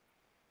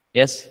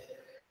 Yes?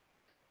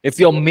 If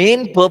your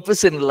main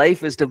purpose in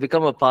life is to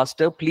become a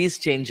pastor, please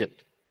change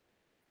it.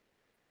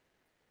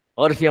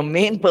 Or if your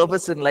main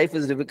purpose in life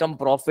is to become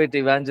prophet,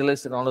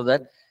 evangelist, and all of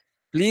that,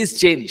 please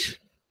change.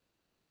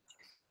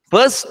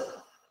 First,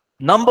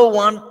 number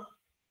one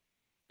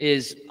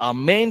is our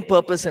main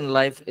purpose in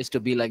life is to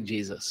be like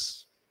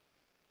Jesus.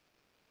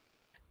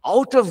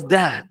 Out of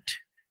that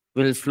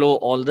will flow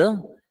all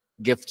the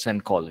gifts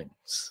and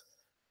callings.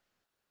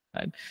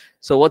 Right?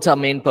 So what's our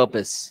main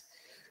purpose?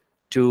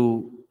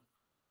 To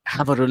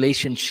have a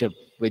relationship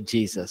with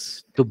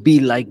Jesus, to be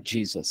like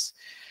Jesus.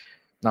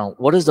 Now,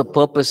 what is the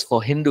purpose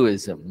for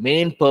Hinduism?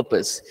 Main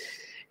purpose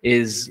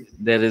is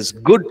there is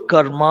good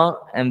karma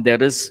and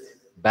there is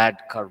bad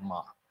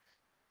karma.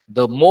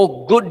 The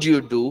more good you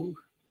do,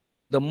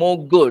 the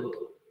more good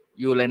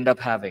you will end up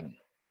having.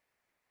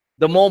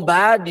 The more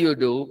bad you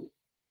do,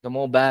 the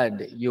more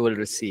bad you will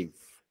receive.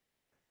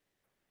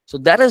 So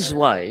that is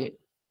why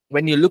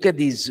when you look at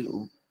these,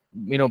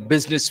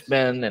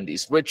 businessmen and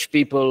these rich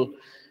people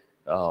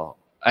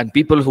and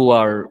people who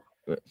are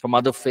from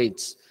other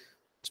faiths,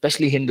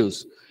 especially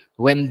Hindus,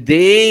 when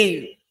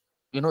they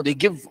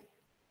give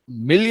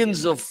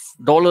millions of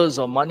dollars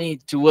or money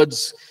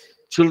towards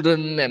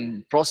children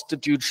and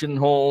prostitution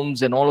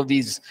homes and all of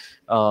these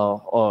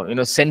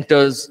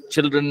centers,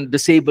 children,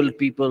 disabled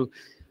people.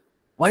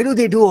 Why do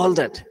they do all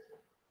that?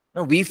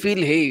 No, we feel,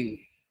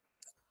 hey,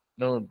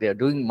 no, they are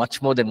doing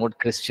much more than what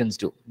Christians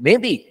do.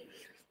 Maybe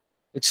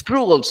it's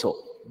true also.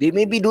 They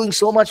may be doing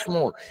so much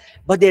more,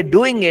 but they're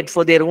doing it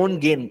for their own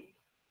gain.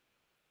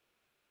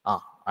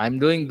 I'm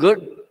doing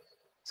good,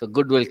 so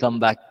good will come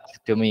back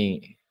to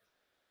me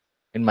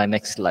in my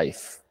next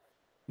life.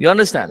 You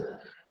understand?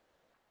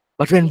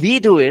 But when we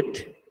do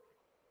it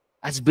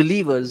as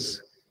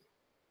believers,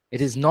 it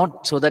is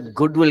not so that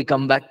good will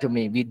come back to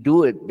me. We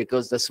do it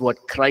because that's what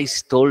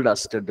Christ told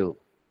us to do.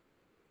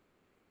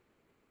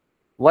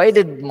 Why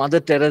did Mother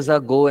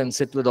Teresa go and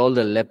sit with all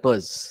the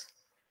lepers?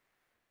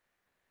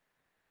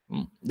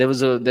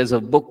 There's a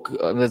book,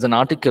 there's an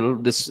article,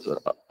 this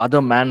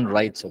other man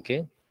writes,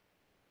 okay?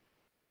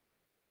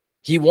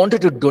 He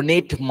wanted to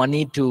donate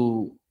money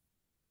to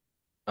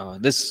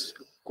this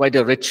quite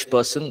a rich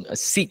person, a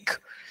Sikh,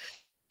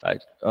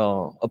 right?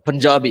 A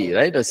Punjabi,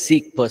 right? A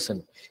Sikh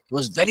person. He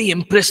was very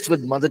impressed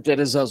with Mother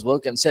Teresa's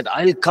work and said,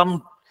 I'll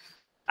come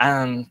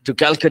to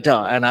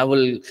Calcutta and I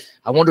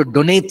want to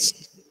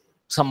donate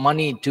some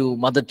money to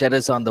Mother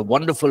Teresa on the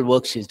wonderful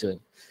work she's doing.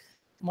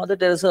 Mother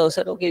Teresa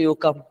said, okay, you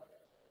come.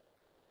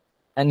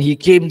 And he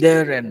came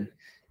there and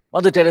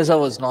Mother Teresa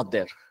was not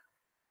there.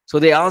 So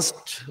they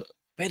asked,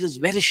 where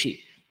is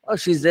she? Oh,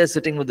 she's there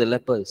sitting with the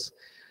lepers.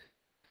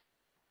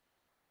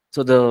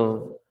 So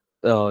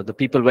the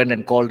people went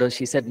and called her.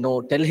 She said,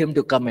 no, tell him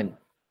to come in.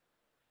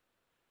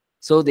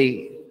 So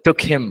they took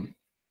him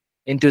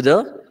into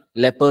the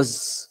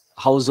lepers'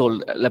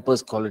 household,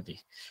 lepers' colony.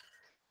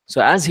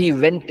 So as he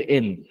went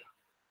in,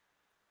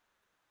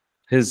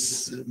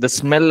 the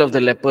smell of the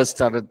lepers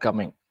started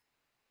coming.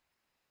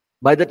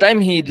 By the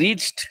time he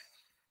reached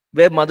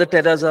where Mother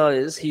Teresa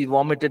is, he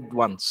vomited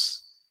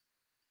once.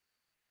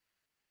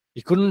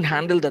 He couldn't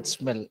handle that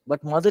smell.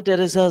 But Mother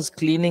Teresa is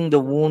cleaning the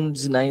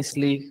wounds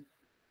nicely,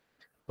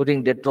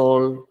 putting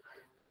Dettol,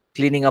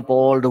 cleaning up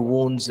all the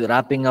wounds,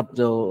 wrapping up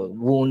the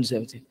wounds,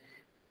 everything.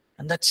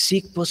 And that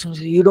Sikh person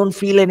said, you don't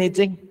feel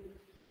anything?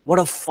 What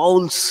a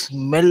foul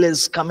smell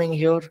is coming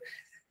here.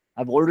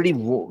 I've already,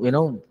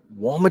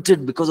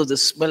 vomited because of the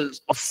smell,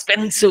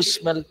 offensive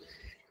smell.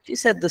 She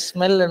said the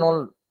smell and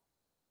all,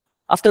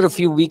 after a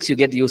few weeks, you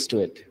get used to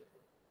it.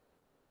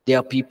 They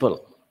are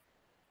people.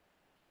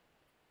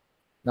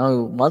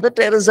 Now, Mother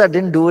Teresa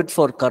didn't do it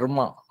for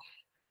karma.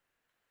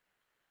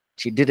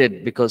 She did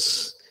it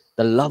because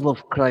the love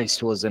of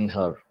Christ was in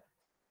her.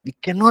 You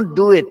cannot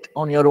do it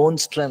on your own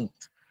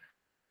strength.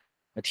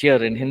 But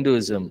here in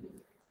Hinduism,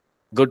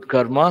 good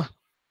karma,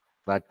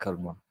 bad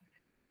karma.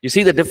 You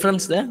see the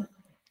difference there?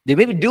 They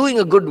may be doing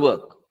a good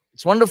work.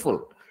 It's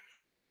wonderful.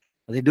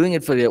 But they're doing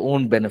it for their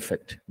own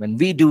benefit. When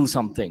we do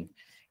something,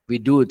 we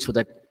do it so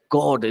that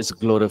God is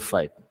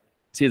glorified.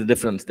 See the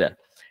difference there.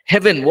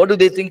 Heaven, what do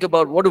they think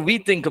about? What do we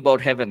think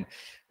about heaven?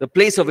 The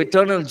place of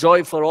eternal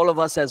joy for all of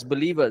us as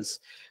believers.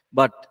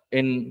 But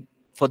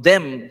for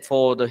them,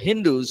 for the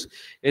Hindus,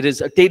 it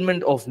is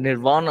attainment of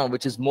nirvana,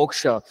 which is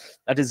moksha.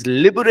 That is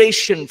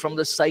liberation from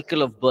the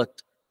cycle of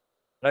birth.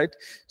 Right?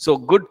 So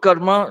good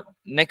karma,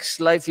 next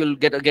life you'll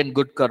get again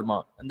good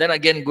karma. And then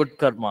again good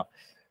karma.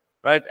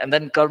 Right? And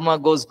then karma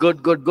goes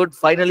good, good, good.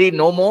 Finally,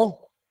 no more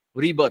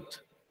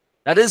rebirth.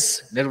 That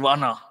is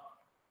nirvana.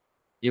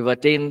 You've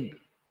attained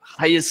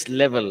highest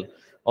level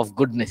of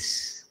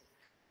goodness.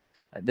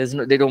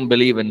 They don't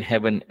believe in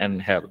heaven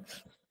and hell.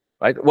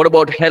 Right? What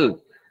about hell?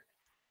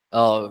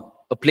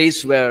 a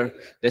place where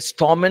there's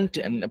torment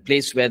and a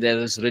place where there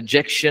is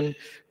rejection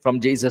from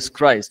Jesus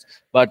Christ.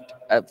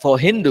 But for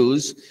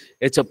Hindus,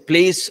 it's a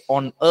place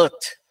on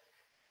earth.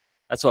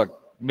 That's what,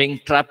 being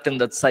trapped in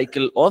that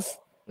cycle of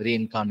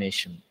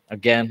reincarnation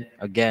again,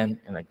 again,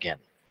 and again.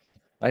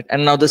 Right?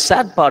 And now the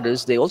sad part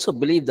is they also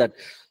believe that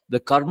the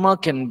karma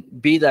can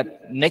be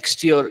that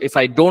next year, if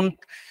I don't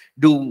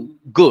do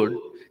good,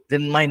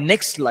 then my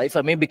next life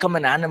I may become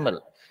an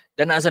animal.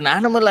 Then as an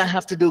animal, I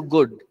have to do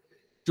good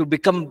to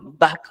become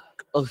back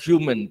a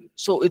human.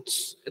 So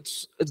it's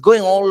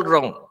going all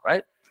wrong,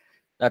 right?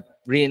 That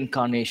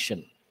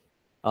reincarnation.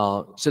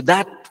 So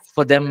that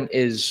for them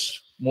is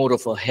more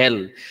of a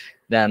hell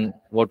than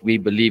what we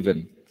believe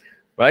in,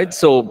 right?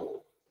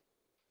 So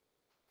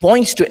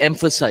points to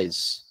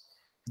emphasize: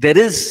 there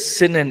is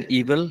sin and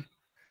evil.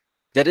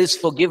 There is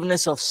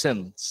forgiveness of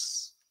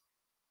sins,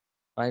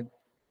 right?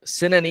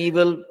 Sin and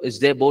evil is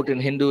there both in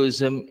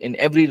Hinduism, in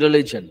every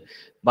religion.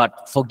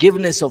 But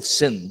forgiveness of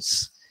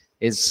sins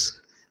is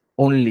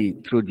only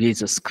through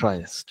Jesus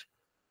Christ.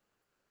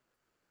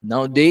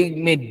 Now, they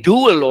may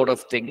do a lot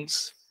of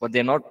things, but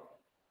they're not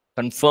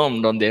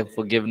confirmed on their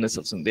forgiveness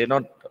of sin. They're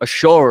not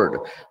assured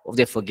of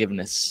their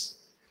forgiveness.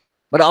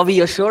 But are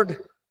we assured?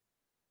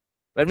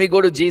 When we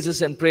go to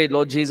Jesus and pray,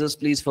 Lord Jesus,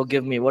 please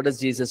forgive me, what does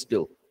Jesus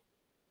do?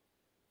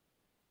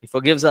 He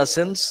forgives our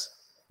sins.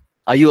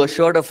 Are you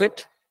assured of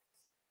it?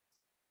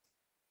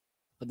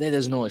 But there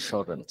is no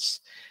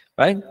assurance,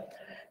 right?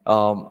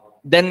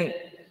 Then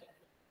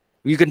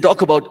you can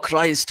talk about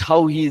Christ,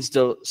 how He is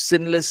the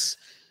sinless,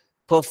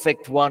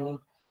 perfect one,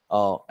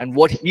 and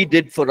what He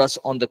did for us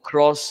on the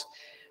cross.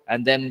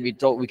 And then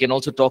we can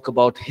also talk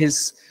about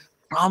His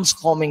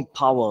transforming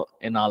power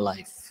in our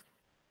life.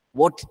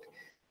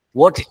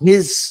 What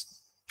His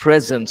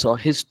presence or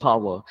His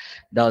power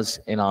does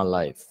in our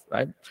life,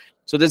 right?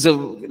 So there's a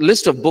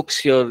list of books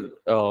here,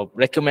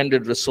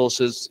 recommended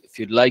resources. If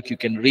you'd like, you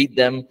can read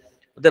them.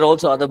 But there are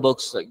also other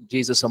books like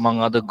Jesus Among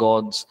Other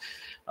Gods.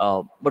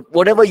 But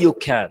whatever you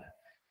can,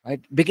 right?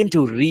 Begin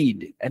to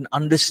read and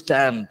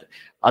understand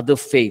other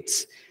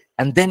faiths.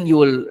 And then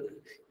you'll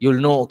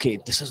know, okay,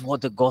 this is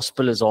what the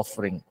gospel is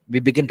offering. We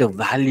begin to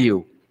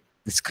value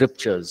the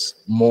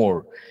scriptures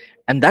more.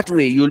 And that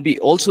way you'll be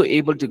also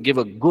able to give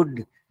a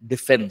good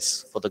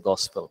defense for the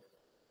gospel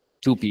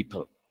to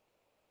people,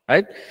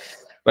 right?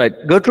 Right.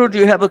 Gertrude, do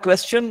you have a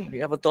question? Do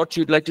you have a thought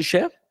you'd like to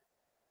share?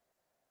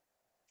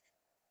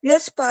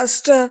 Yes,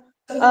 Pastor.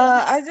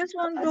 I just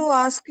want to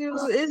ask you,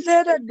 is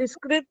there a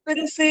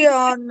discrepancy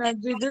on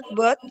Jesus'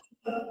 birth?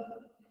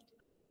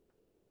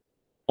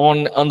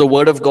 On the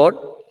word of God?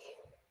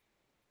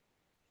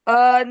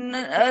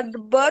 The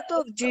birth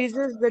of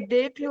Jesus, the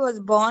date he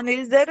was born,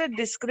 is there a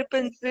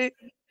discrepancy?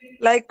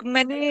 Like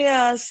many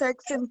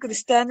sects in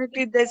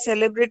Christianity, they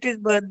celebrate his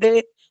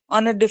birthday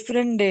on a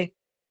different day.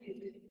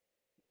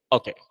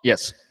 Okay.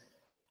 Yes.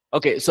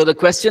 Okay. So the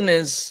question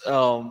is,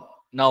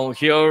 now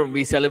here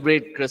we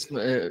celebrate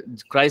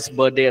Christ's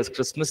birthday as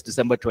Christmas,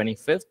 December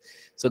 25th.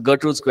 So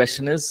Gertrude's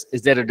question is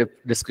there a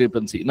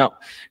discrepancy? Now,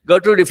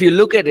 Gertrude, if you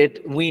look at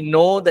it, we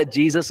know that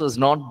Jesus was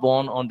not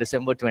born on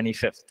December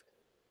 25th,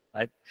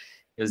 right?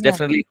 He was Yeah.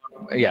 definitely,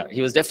 yeah,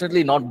 he was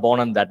definitely not born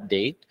on that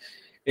date.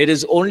 It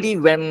is only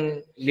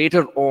when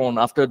later on,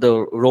 after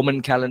the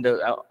Roman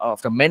calendar,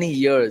 after many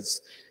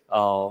years,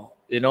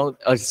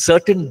 a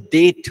certain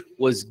date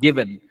was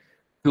given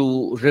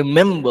to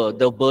remember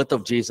the birth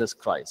of Jesus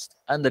Christ.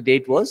 And the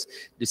date was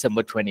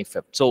December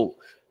 25th. So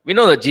we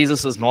know that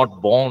Jesus was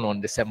not born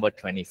on December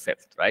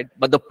 25th, right?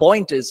 But the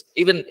point is,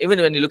 even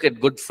when you look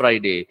at Good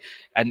Friday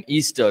and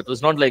Easter, it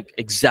was not like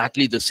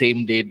exactly the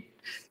same date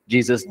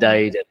Jesus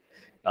died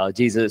and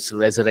Jesus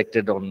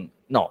resurrected on.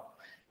 No.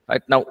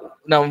 Right?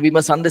 Now we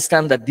must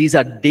understand that these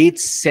are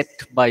dates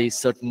set by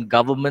certain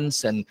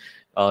governments, and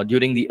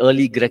during the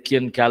early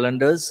Grecian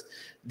calendars,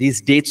 these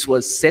dates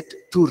were set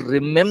to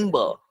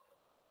remember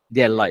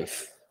their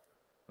life,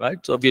 right?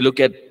 So if you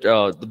look at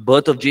the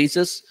birth of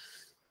Jesus,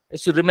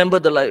 it's to remember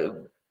the life,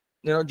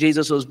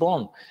 Jesus was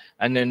born.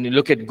 And then you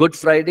look at Good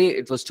Friday,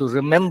 it was to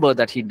remember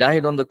that he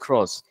died on the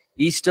cross.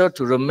 Easter,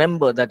 to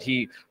remember that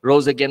he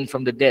rose again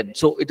from the dead.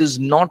 So it is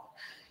not,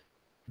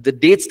 the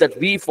dates that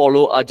we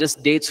follow are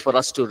just dates for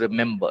us to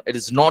remember. It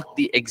is not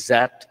the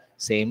exact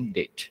same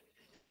date,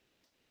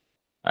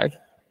 right?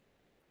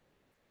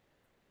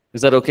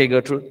 Is that okay,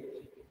 Gertrude?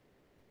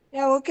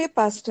 Yeah, okay,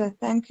 Pastor.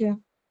 Thank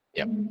you.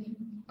 Yeah,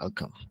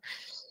 welcome.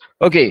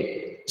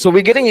 Okay, so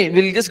we'll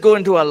just go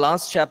into our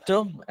last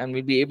chapter and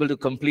we'll be able to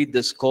complete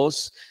this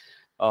course.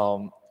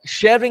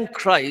 Sharing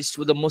Christ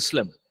with a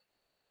Muslim.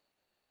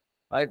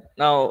 Right,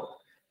 now,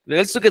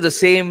 let's look at the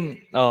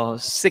same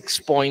 6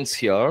 points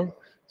here.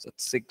 So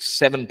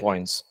 7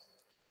 points.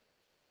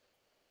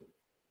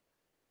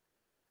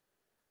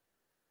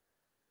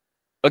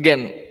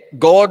 Again,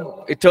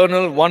 God,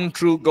 eternal, one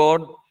true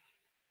God.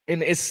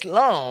 In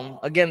Islam,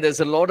 again, there's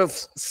a lot of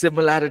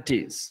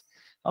similarities.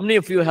 How many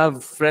of you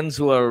have friends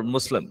who are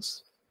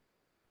Muslims?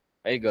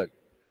 Very good.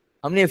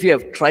 How many of you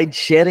have tried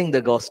sharing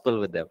the gospel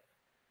with them?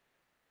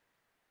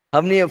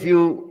 How many of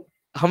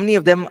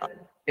them,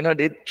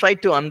 they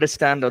tried to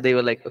understand, or they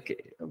were like, okay,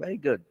 very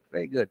good,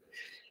 very good.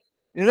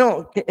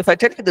 If I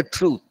tell you the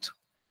truth,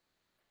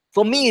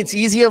 for me, it's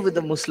easier with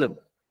a Muslim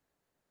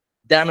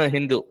than a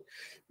Hindu.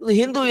 The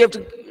Hindu,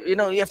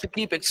 you have to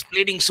keep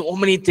explaining so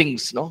many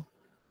things, no?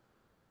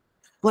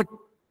 But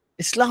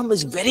Islam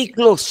is very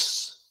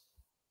close.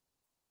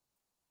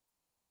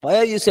 Why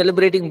are you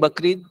celebrating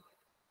Bakrid?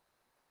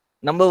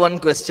 Number one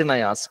question I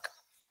ask.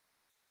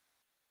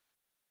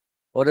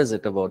 What is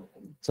it about?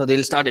 So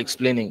they'll start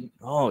explaining.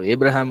 Oh,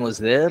 Abraham was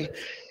there.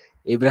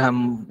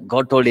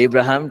 God told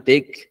Abraham,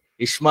 take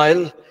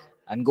Ishmael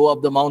and go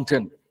up the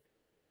mountain.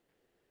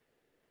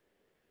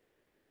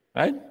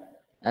 Right?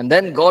 And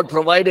then God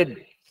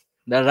provided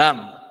the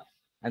ram.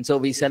 And so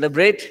we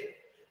celebrate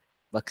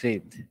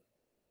Bakrid.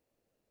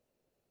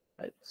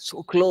 Right?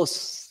 So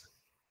close,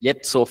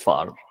 yet so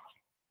far.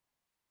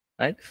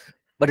 Right?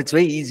 But it's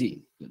very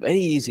easy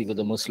with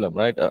a Muslim,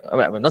 right?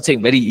 I'm not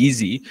saying very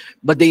easy,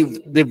 but they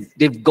believe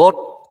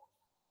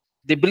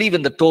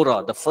in the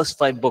Torah, the first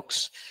 5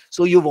 books.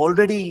 So you've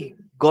already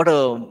got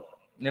you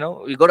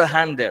got a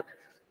hand there.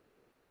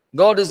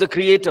 God is the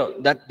creator,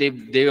 that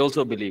they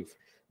also believe.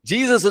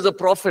 Jesus is a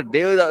prophet,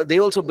 they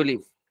also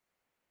believe.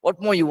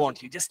 What more you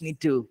want? You just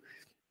need to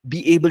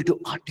be able to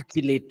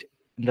articulate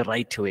in the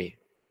right way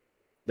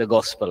the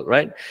gospel,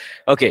 right?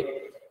 Okay.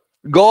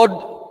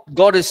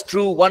 God is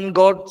true, one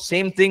God,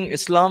 same thing,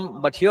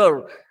 Islam. But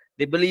here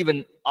they believe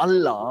in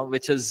Allah,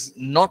 which is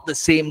not the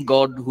same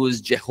God who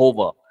is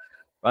Jehovah,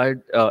 right?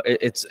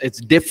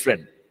 It's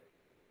different.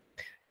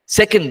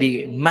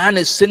 Secondly, man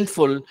is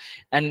sinful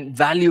and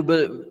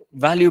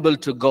valuable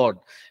to God.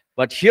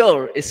 But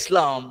here,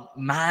 Islam,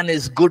 man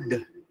is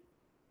good.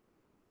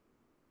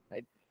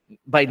 Right?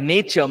 By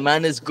nature,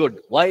 man is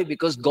good. Why?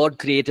 Because God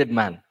created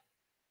man.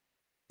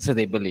 So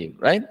they believe,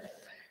 right?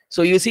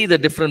 So you see the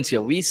difference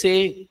here. We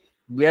say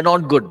we are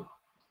not good.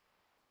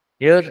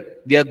 Here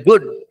we are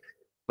good,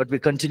 but we're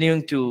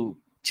continuing to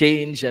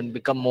change and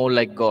become more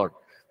like God.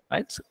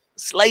 Right? So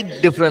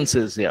slight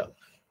differences here.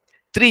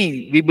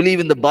 3, we believe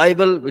in the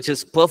Bible, which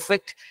is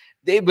perfect.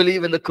 They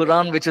believe in the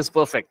Quran, which is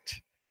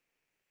perfect.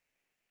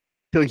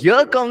 So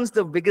here comes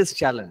the biggest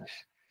challenge.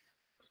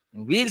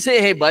 We'll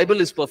say, hey, Bible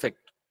is perfect.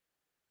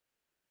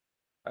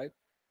 Right?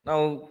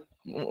 Now,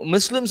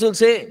 Muslims will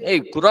say, hey,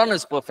 Quran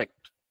is perfect.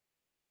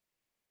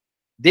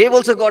 They've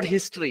also got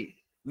history.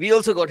 We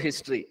also got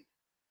history.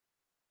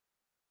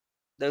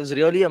 There was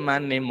really a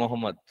man named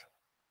Muhammad.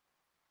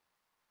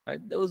 Right?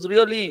 There was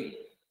really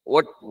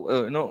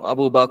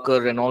Abu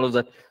Bakr and all of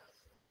that.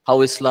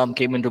 How Islam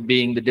came into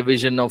being, the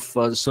division of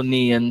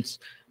Sunni and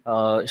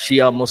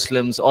Shia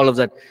Muslims, all of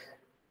that.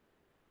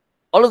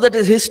 All of that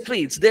is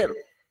history. It's there.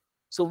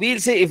 So we'll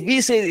say, if we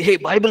say, hey,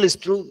 Bible is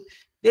true,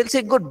 they'll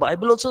say, good,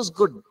 Bible also is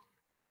good.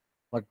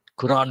 But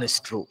Quran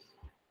is true.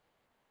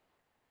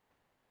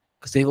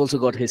 Because they've also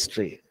got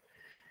history.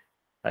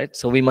 Right?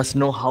 So we must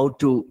know how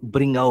to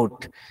bring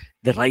out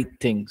the right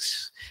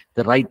things,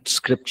 the right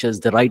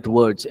scriptures, the right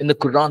words. In the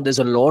Quran, there's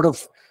a lot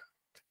of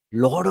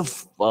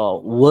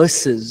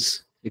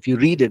verses. If you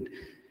read it,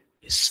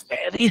 it's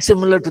very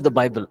similar to the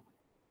Bible.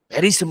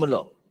 Very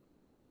similar.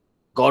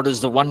 God is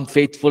the one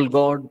faithful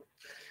God.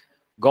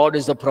 God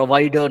is the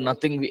provider.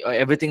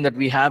 Everything that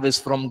we have is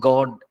from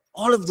God.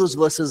 All of those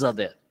verses are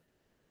there.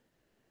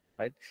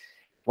 Right?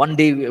 One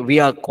day we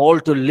are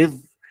called to live,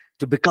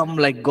 to become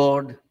like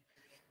God.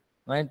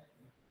 Right?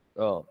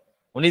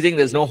 Only thing,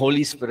 there's no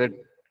Holy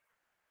Spirit.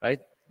 Right?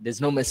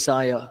 There's no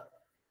Messiah.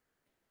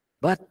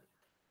 But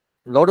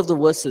a lot of the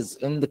verses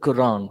in the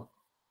Quran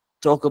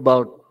talk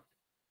about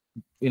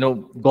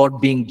God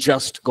being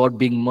just, God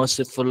being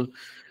merciful,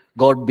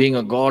 God being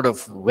a God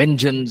of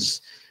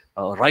vengeance,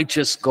 a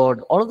righteous God.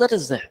 All of that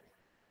is there.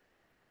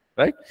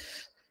 Right?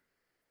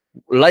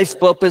 Life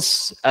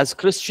purpose. As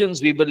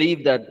Christians, we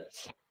believe that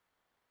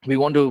we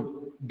want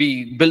to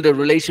build a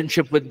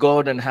relationship with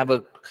God and have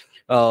a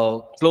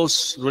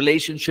close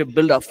relationship,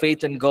 build our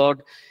faith in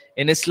God.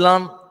 In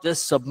Islam,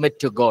 just submit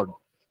to God.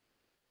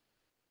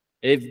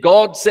 If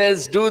God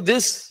says do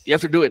this, you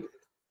have to do it.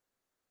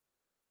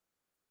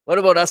 What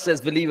about us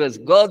as believers?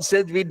 God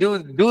said we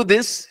do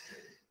this,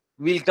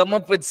 we'll come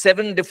up with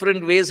 7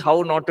 different ways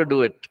how not to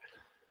do it.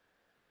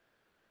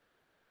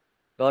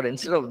 God,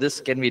 instead of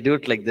this, can we do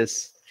it like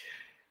this?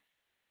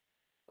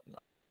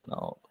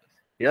 No.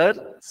 Here,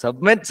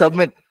 submit.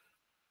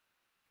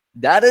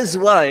 That is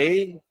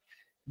why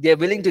they are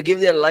willing to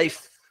give their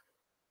life.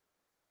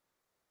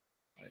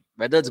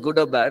 Whether it's good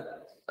or bad,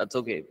 that's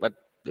okay. But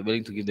they're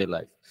willing to give their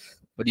life.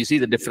 But you see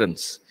the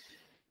difference.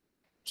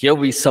 Here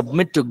we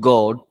submit to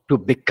God to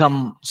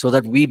become, so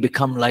that we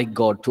become like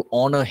God, to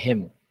honor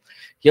Him.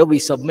 Here we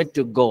submit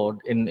to God.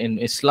 In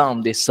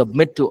Islam, they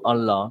submit to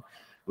Allah.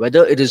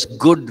 Whether it is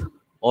good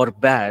or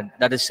bad,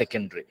 that is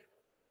secondary.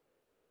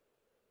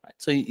 Right?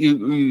 So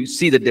you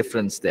see the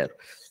difference there.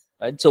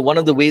 Right? So one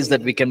of the ways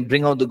that we can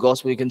bring out the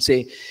gospel, you can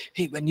say,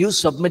 hey, when you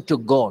submit to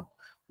God,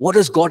 what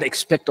does God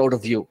expect out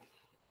of you?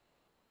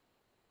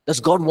 Does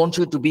God want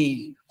you to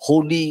be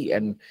holy?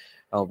 And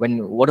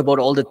what about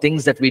all the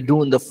things that we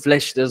do in the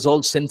flesh? There's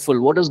all sinful.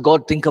 What does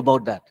God think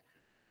about that?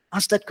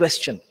 Ask that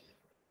question.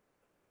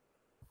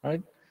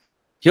 Right?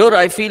 Here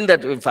I feel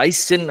that if I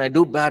sin, I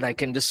do bad, I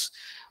can just,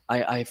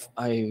 I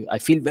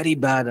feel very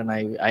bad and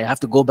I have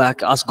to go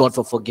back, ask God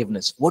for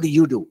forgiveness. What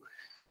do?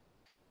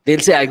 They'll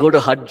say, I go to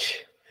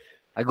Hajj,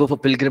 I go for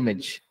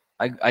pilgrimage,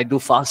 I do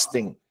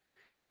fasting,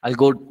 I'll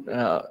go,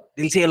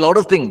 they'll say a lot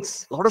of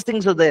things. A lot of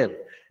things are there,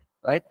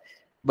 right?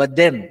 But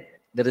then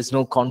there is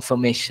no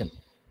confirmation.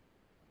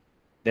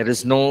 There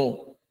is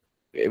no,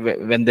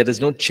 when there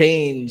is no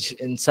change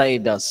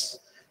inside us,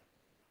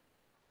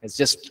 it's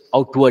just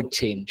outward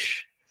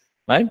change,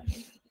 right?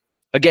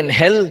 Again,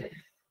 heaven,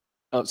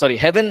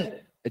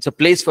 it's a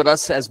place for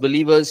us as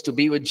believers to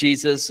be with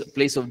Jesus, a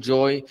place of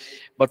joy.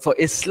 But for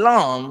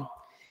Islam,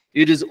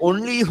 it is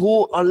only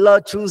who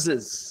Allah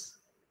chooses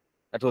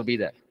that will be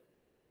there.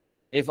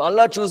 If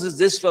Allah chooses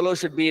this fellow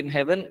should be in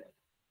heaven,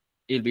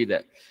 he'll be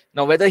there.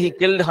 Now, whether he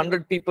killed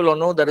 100 people or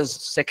no, that is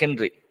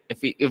secondary.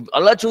 If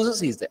Allah chooses,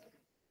 he's there.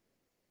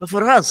 But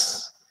for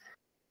us,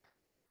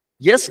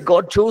 yes,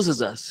 God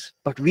chooses us,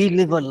 but we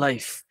live a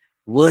life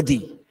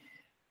worthy.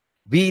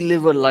 We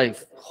live a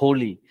life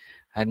holy,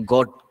 and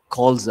God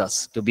calls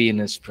us to be in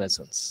His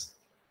presence.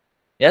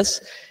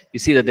 Yes? You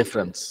see the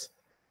difference.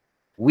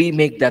 We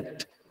make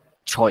that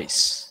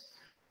choice,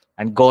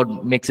 and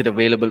God makes it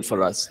available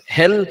for us.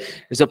 Hell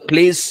is a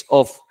place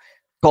of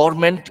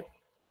torment,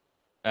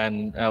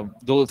 and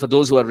for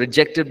those who are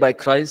rejected by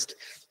Christ.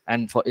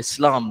 And for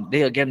Islam,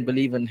 they again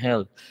believe in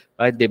hell,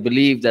 right? They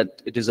believe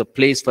that it is a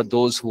place for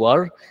those who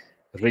are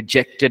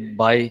rejected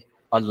by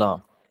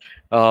Allah.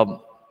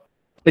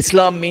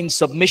 Islam means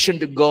submission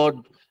to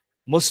God.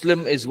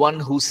 Muslim is one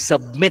who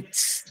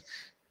submits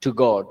to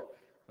God,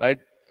 right?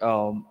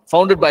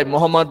 Founded by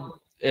Muhammad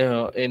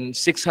in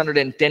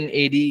 610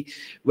 AD,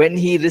 when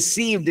he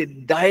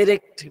received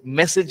direct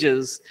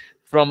messages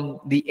from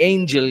the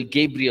angel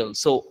Gabriel.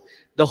 So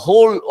the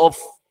whole of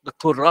the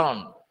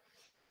Quran,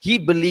 he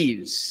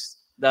believes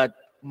that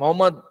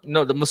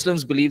the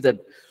Muslims believe that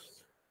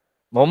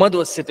Muhammad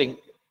was sitting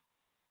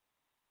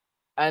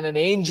and an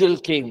angel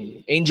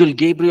came, Angel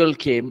Gabriel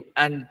came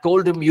and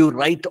told him, you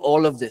write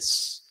all of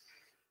this.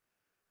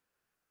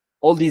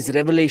 All these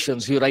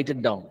revelations, you write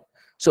it down.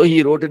 So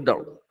he wrote it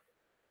down.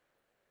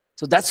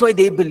 So that's why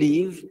they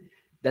believe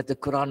that the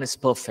Quran is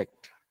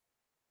perfect.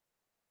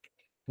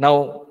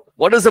 Now,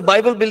 what does the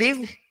Bible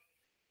believe?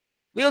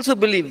 We also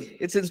believe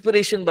it's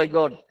inspiration by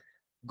God.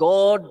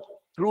 God,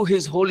 through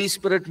His Holy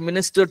Spirit,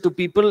 ministered to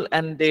people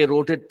and they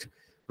wrote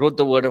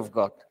the word of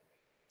God.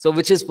 So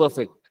which is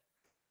perfect?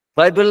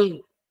 Bible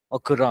or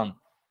Quran?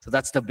 So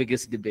that's the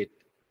biggest debate.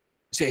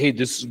 Say, hey,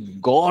 this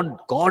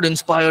God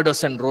inspired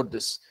us and wrote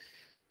this.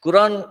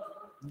 Quran,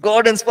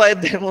 God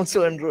inspired them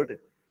also and wrote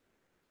it.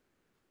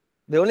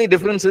 The only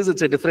difference is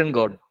it's a different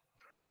God.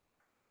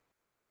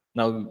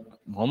 Now,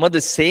 Muhammad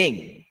is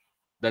saying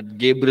that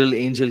Gabriel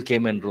angel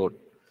came and wrote,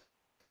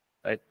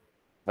 right?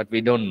 But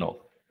we don't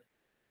know,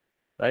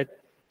 right?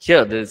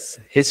 Here, there's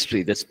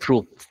history, there's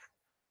proof,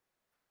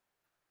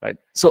 right?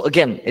 So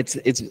again,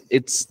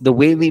 it's the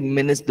way we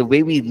minister, the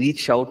way we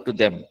reach out to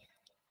them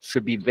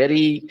should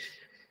be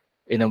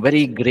in a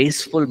very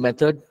graceful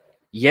method,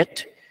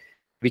 yet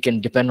we can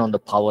depend on the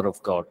power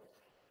of God,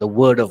 the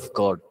word of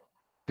God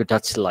to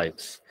touch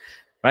lives,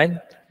 right?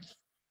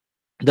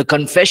 The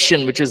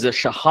confession, which is the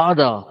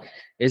Shahada,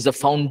 is the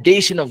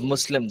foundation of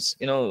Muslims.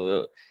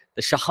 The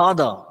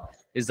Shahada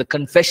is the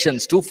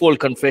confessions, twofold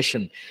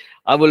confession.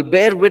 I will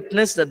bear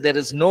witness that there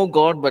is no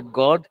God but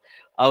God.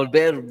 I will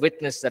bear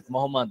witness that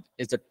Muhammad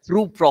is the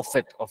true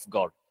prophet of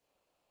God.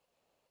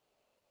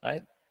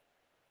 Right?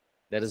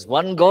 There is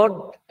one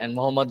God and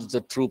Muhammad is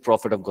the true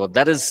prophet of God.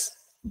 That is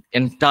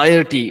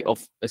entirety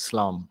of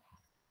Islam.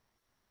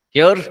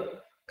 Here,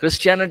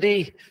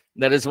 Christianity,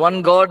 there is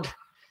one God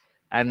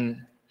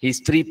and He's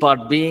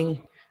three-part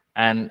being,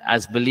 and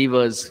as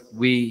believers,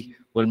 we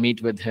will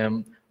meet with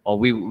Him, or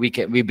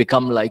we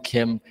become like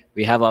Him.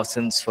 We have our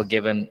sins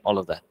forgiven, all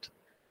of that.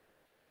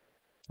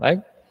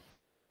 Right?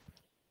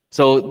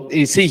 So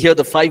you see here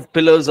the 5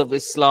 pillars of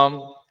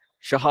Islam,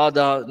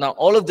 Shahada. Now,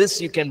 all of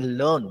this you can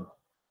learn,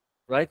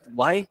 right?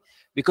 Why?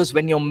 Because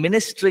when you're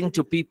ministering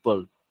to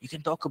people, you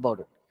can talk about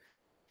it.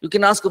 You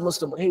can ask a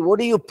Muslim, hey, what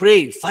do you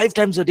pray 5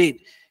 times a day?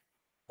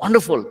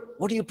 Wonderful.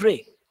 What do you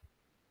pray?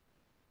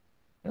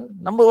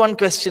 Number one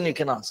question you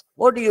can ask,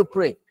 what do you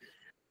pray?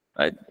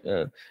 Right?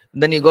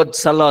 Then you got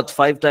Salat,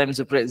 5 times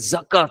you pray.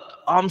 Zakat,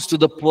 alms to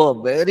the poor,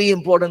 very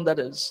important that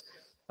is.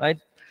 Right?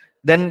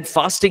 Then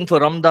fasting for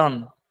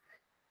Ramadan.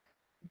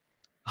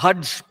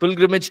 Hajj,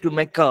 pilgrimage to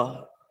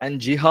Mecca, and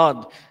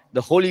jihad,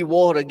 the holy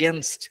war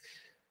against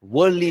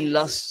worldly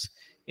lusts.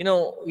 You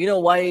know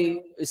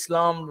why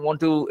Islam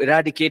want to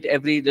eradicate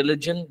every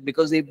religion?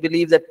 Because they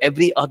believe that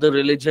every other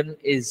religion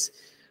is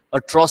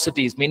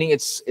atrocities, meaning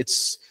it's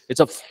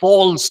a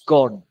false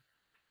God.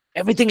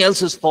 Everything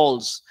else is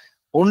false.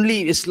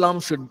 Only Islam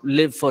should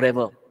live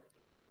forever.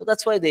 So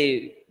that's why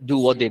they do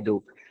what they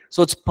do.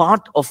 So it's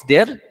part of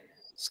their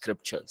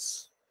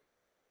scriptures.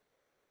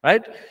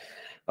 Right?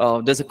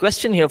 There's a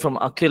question here from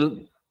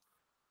Akhil.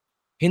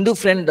 Hindu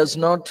friend does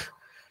not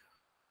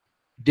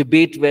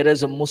debate,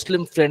 whereas a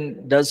Muslim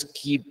friend does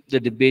keep the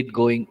debate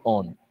going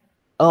on?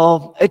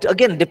 It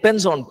again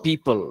depends on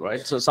people,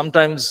 right? So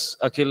sometimes,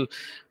 Akhil,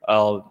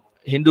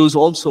 Hindus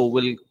also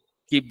will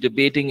keep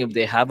debating if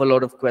they have a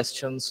lot of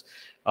questions.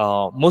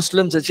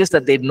 Muslims, it's just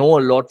that they know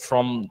a lot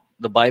from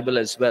the Bible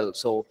as well.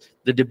 So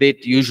the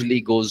debate usually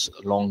goes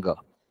longer,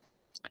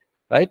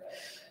 right?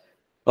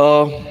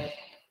 Uh,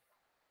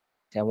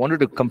 I wanted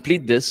to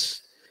complete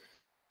this.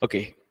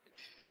 Okay,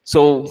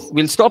 so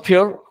we'll stop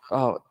here.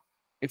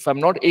 If I'm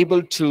not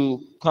able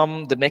to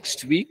come the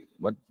next week,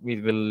 but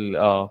we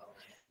will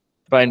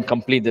try and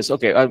complete this.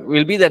 Okay,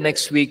 we'll be there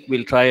next week.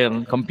 We'll try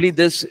and complete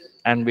this,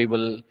 and we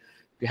will.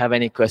 If you have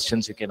any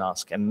questions, you can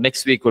ask. And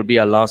next week will be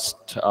our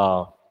last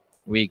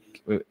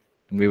week.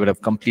 We would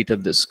have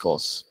completed this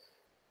course.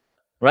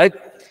 Right?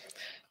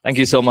 Thank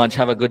you so much.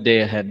 Have a good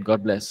day ahead.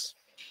 God bless.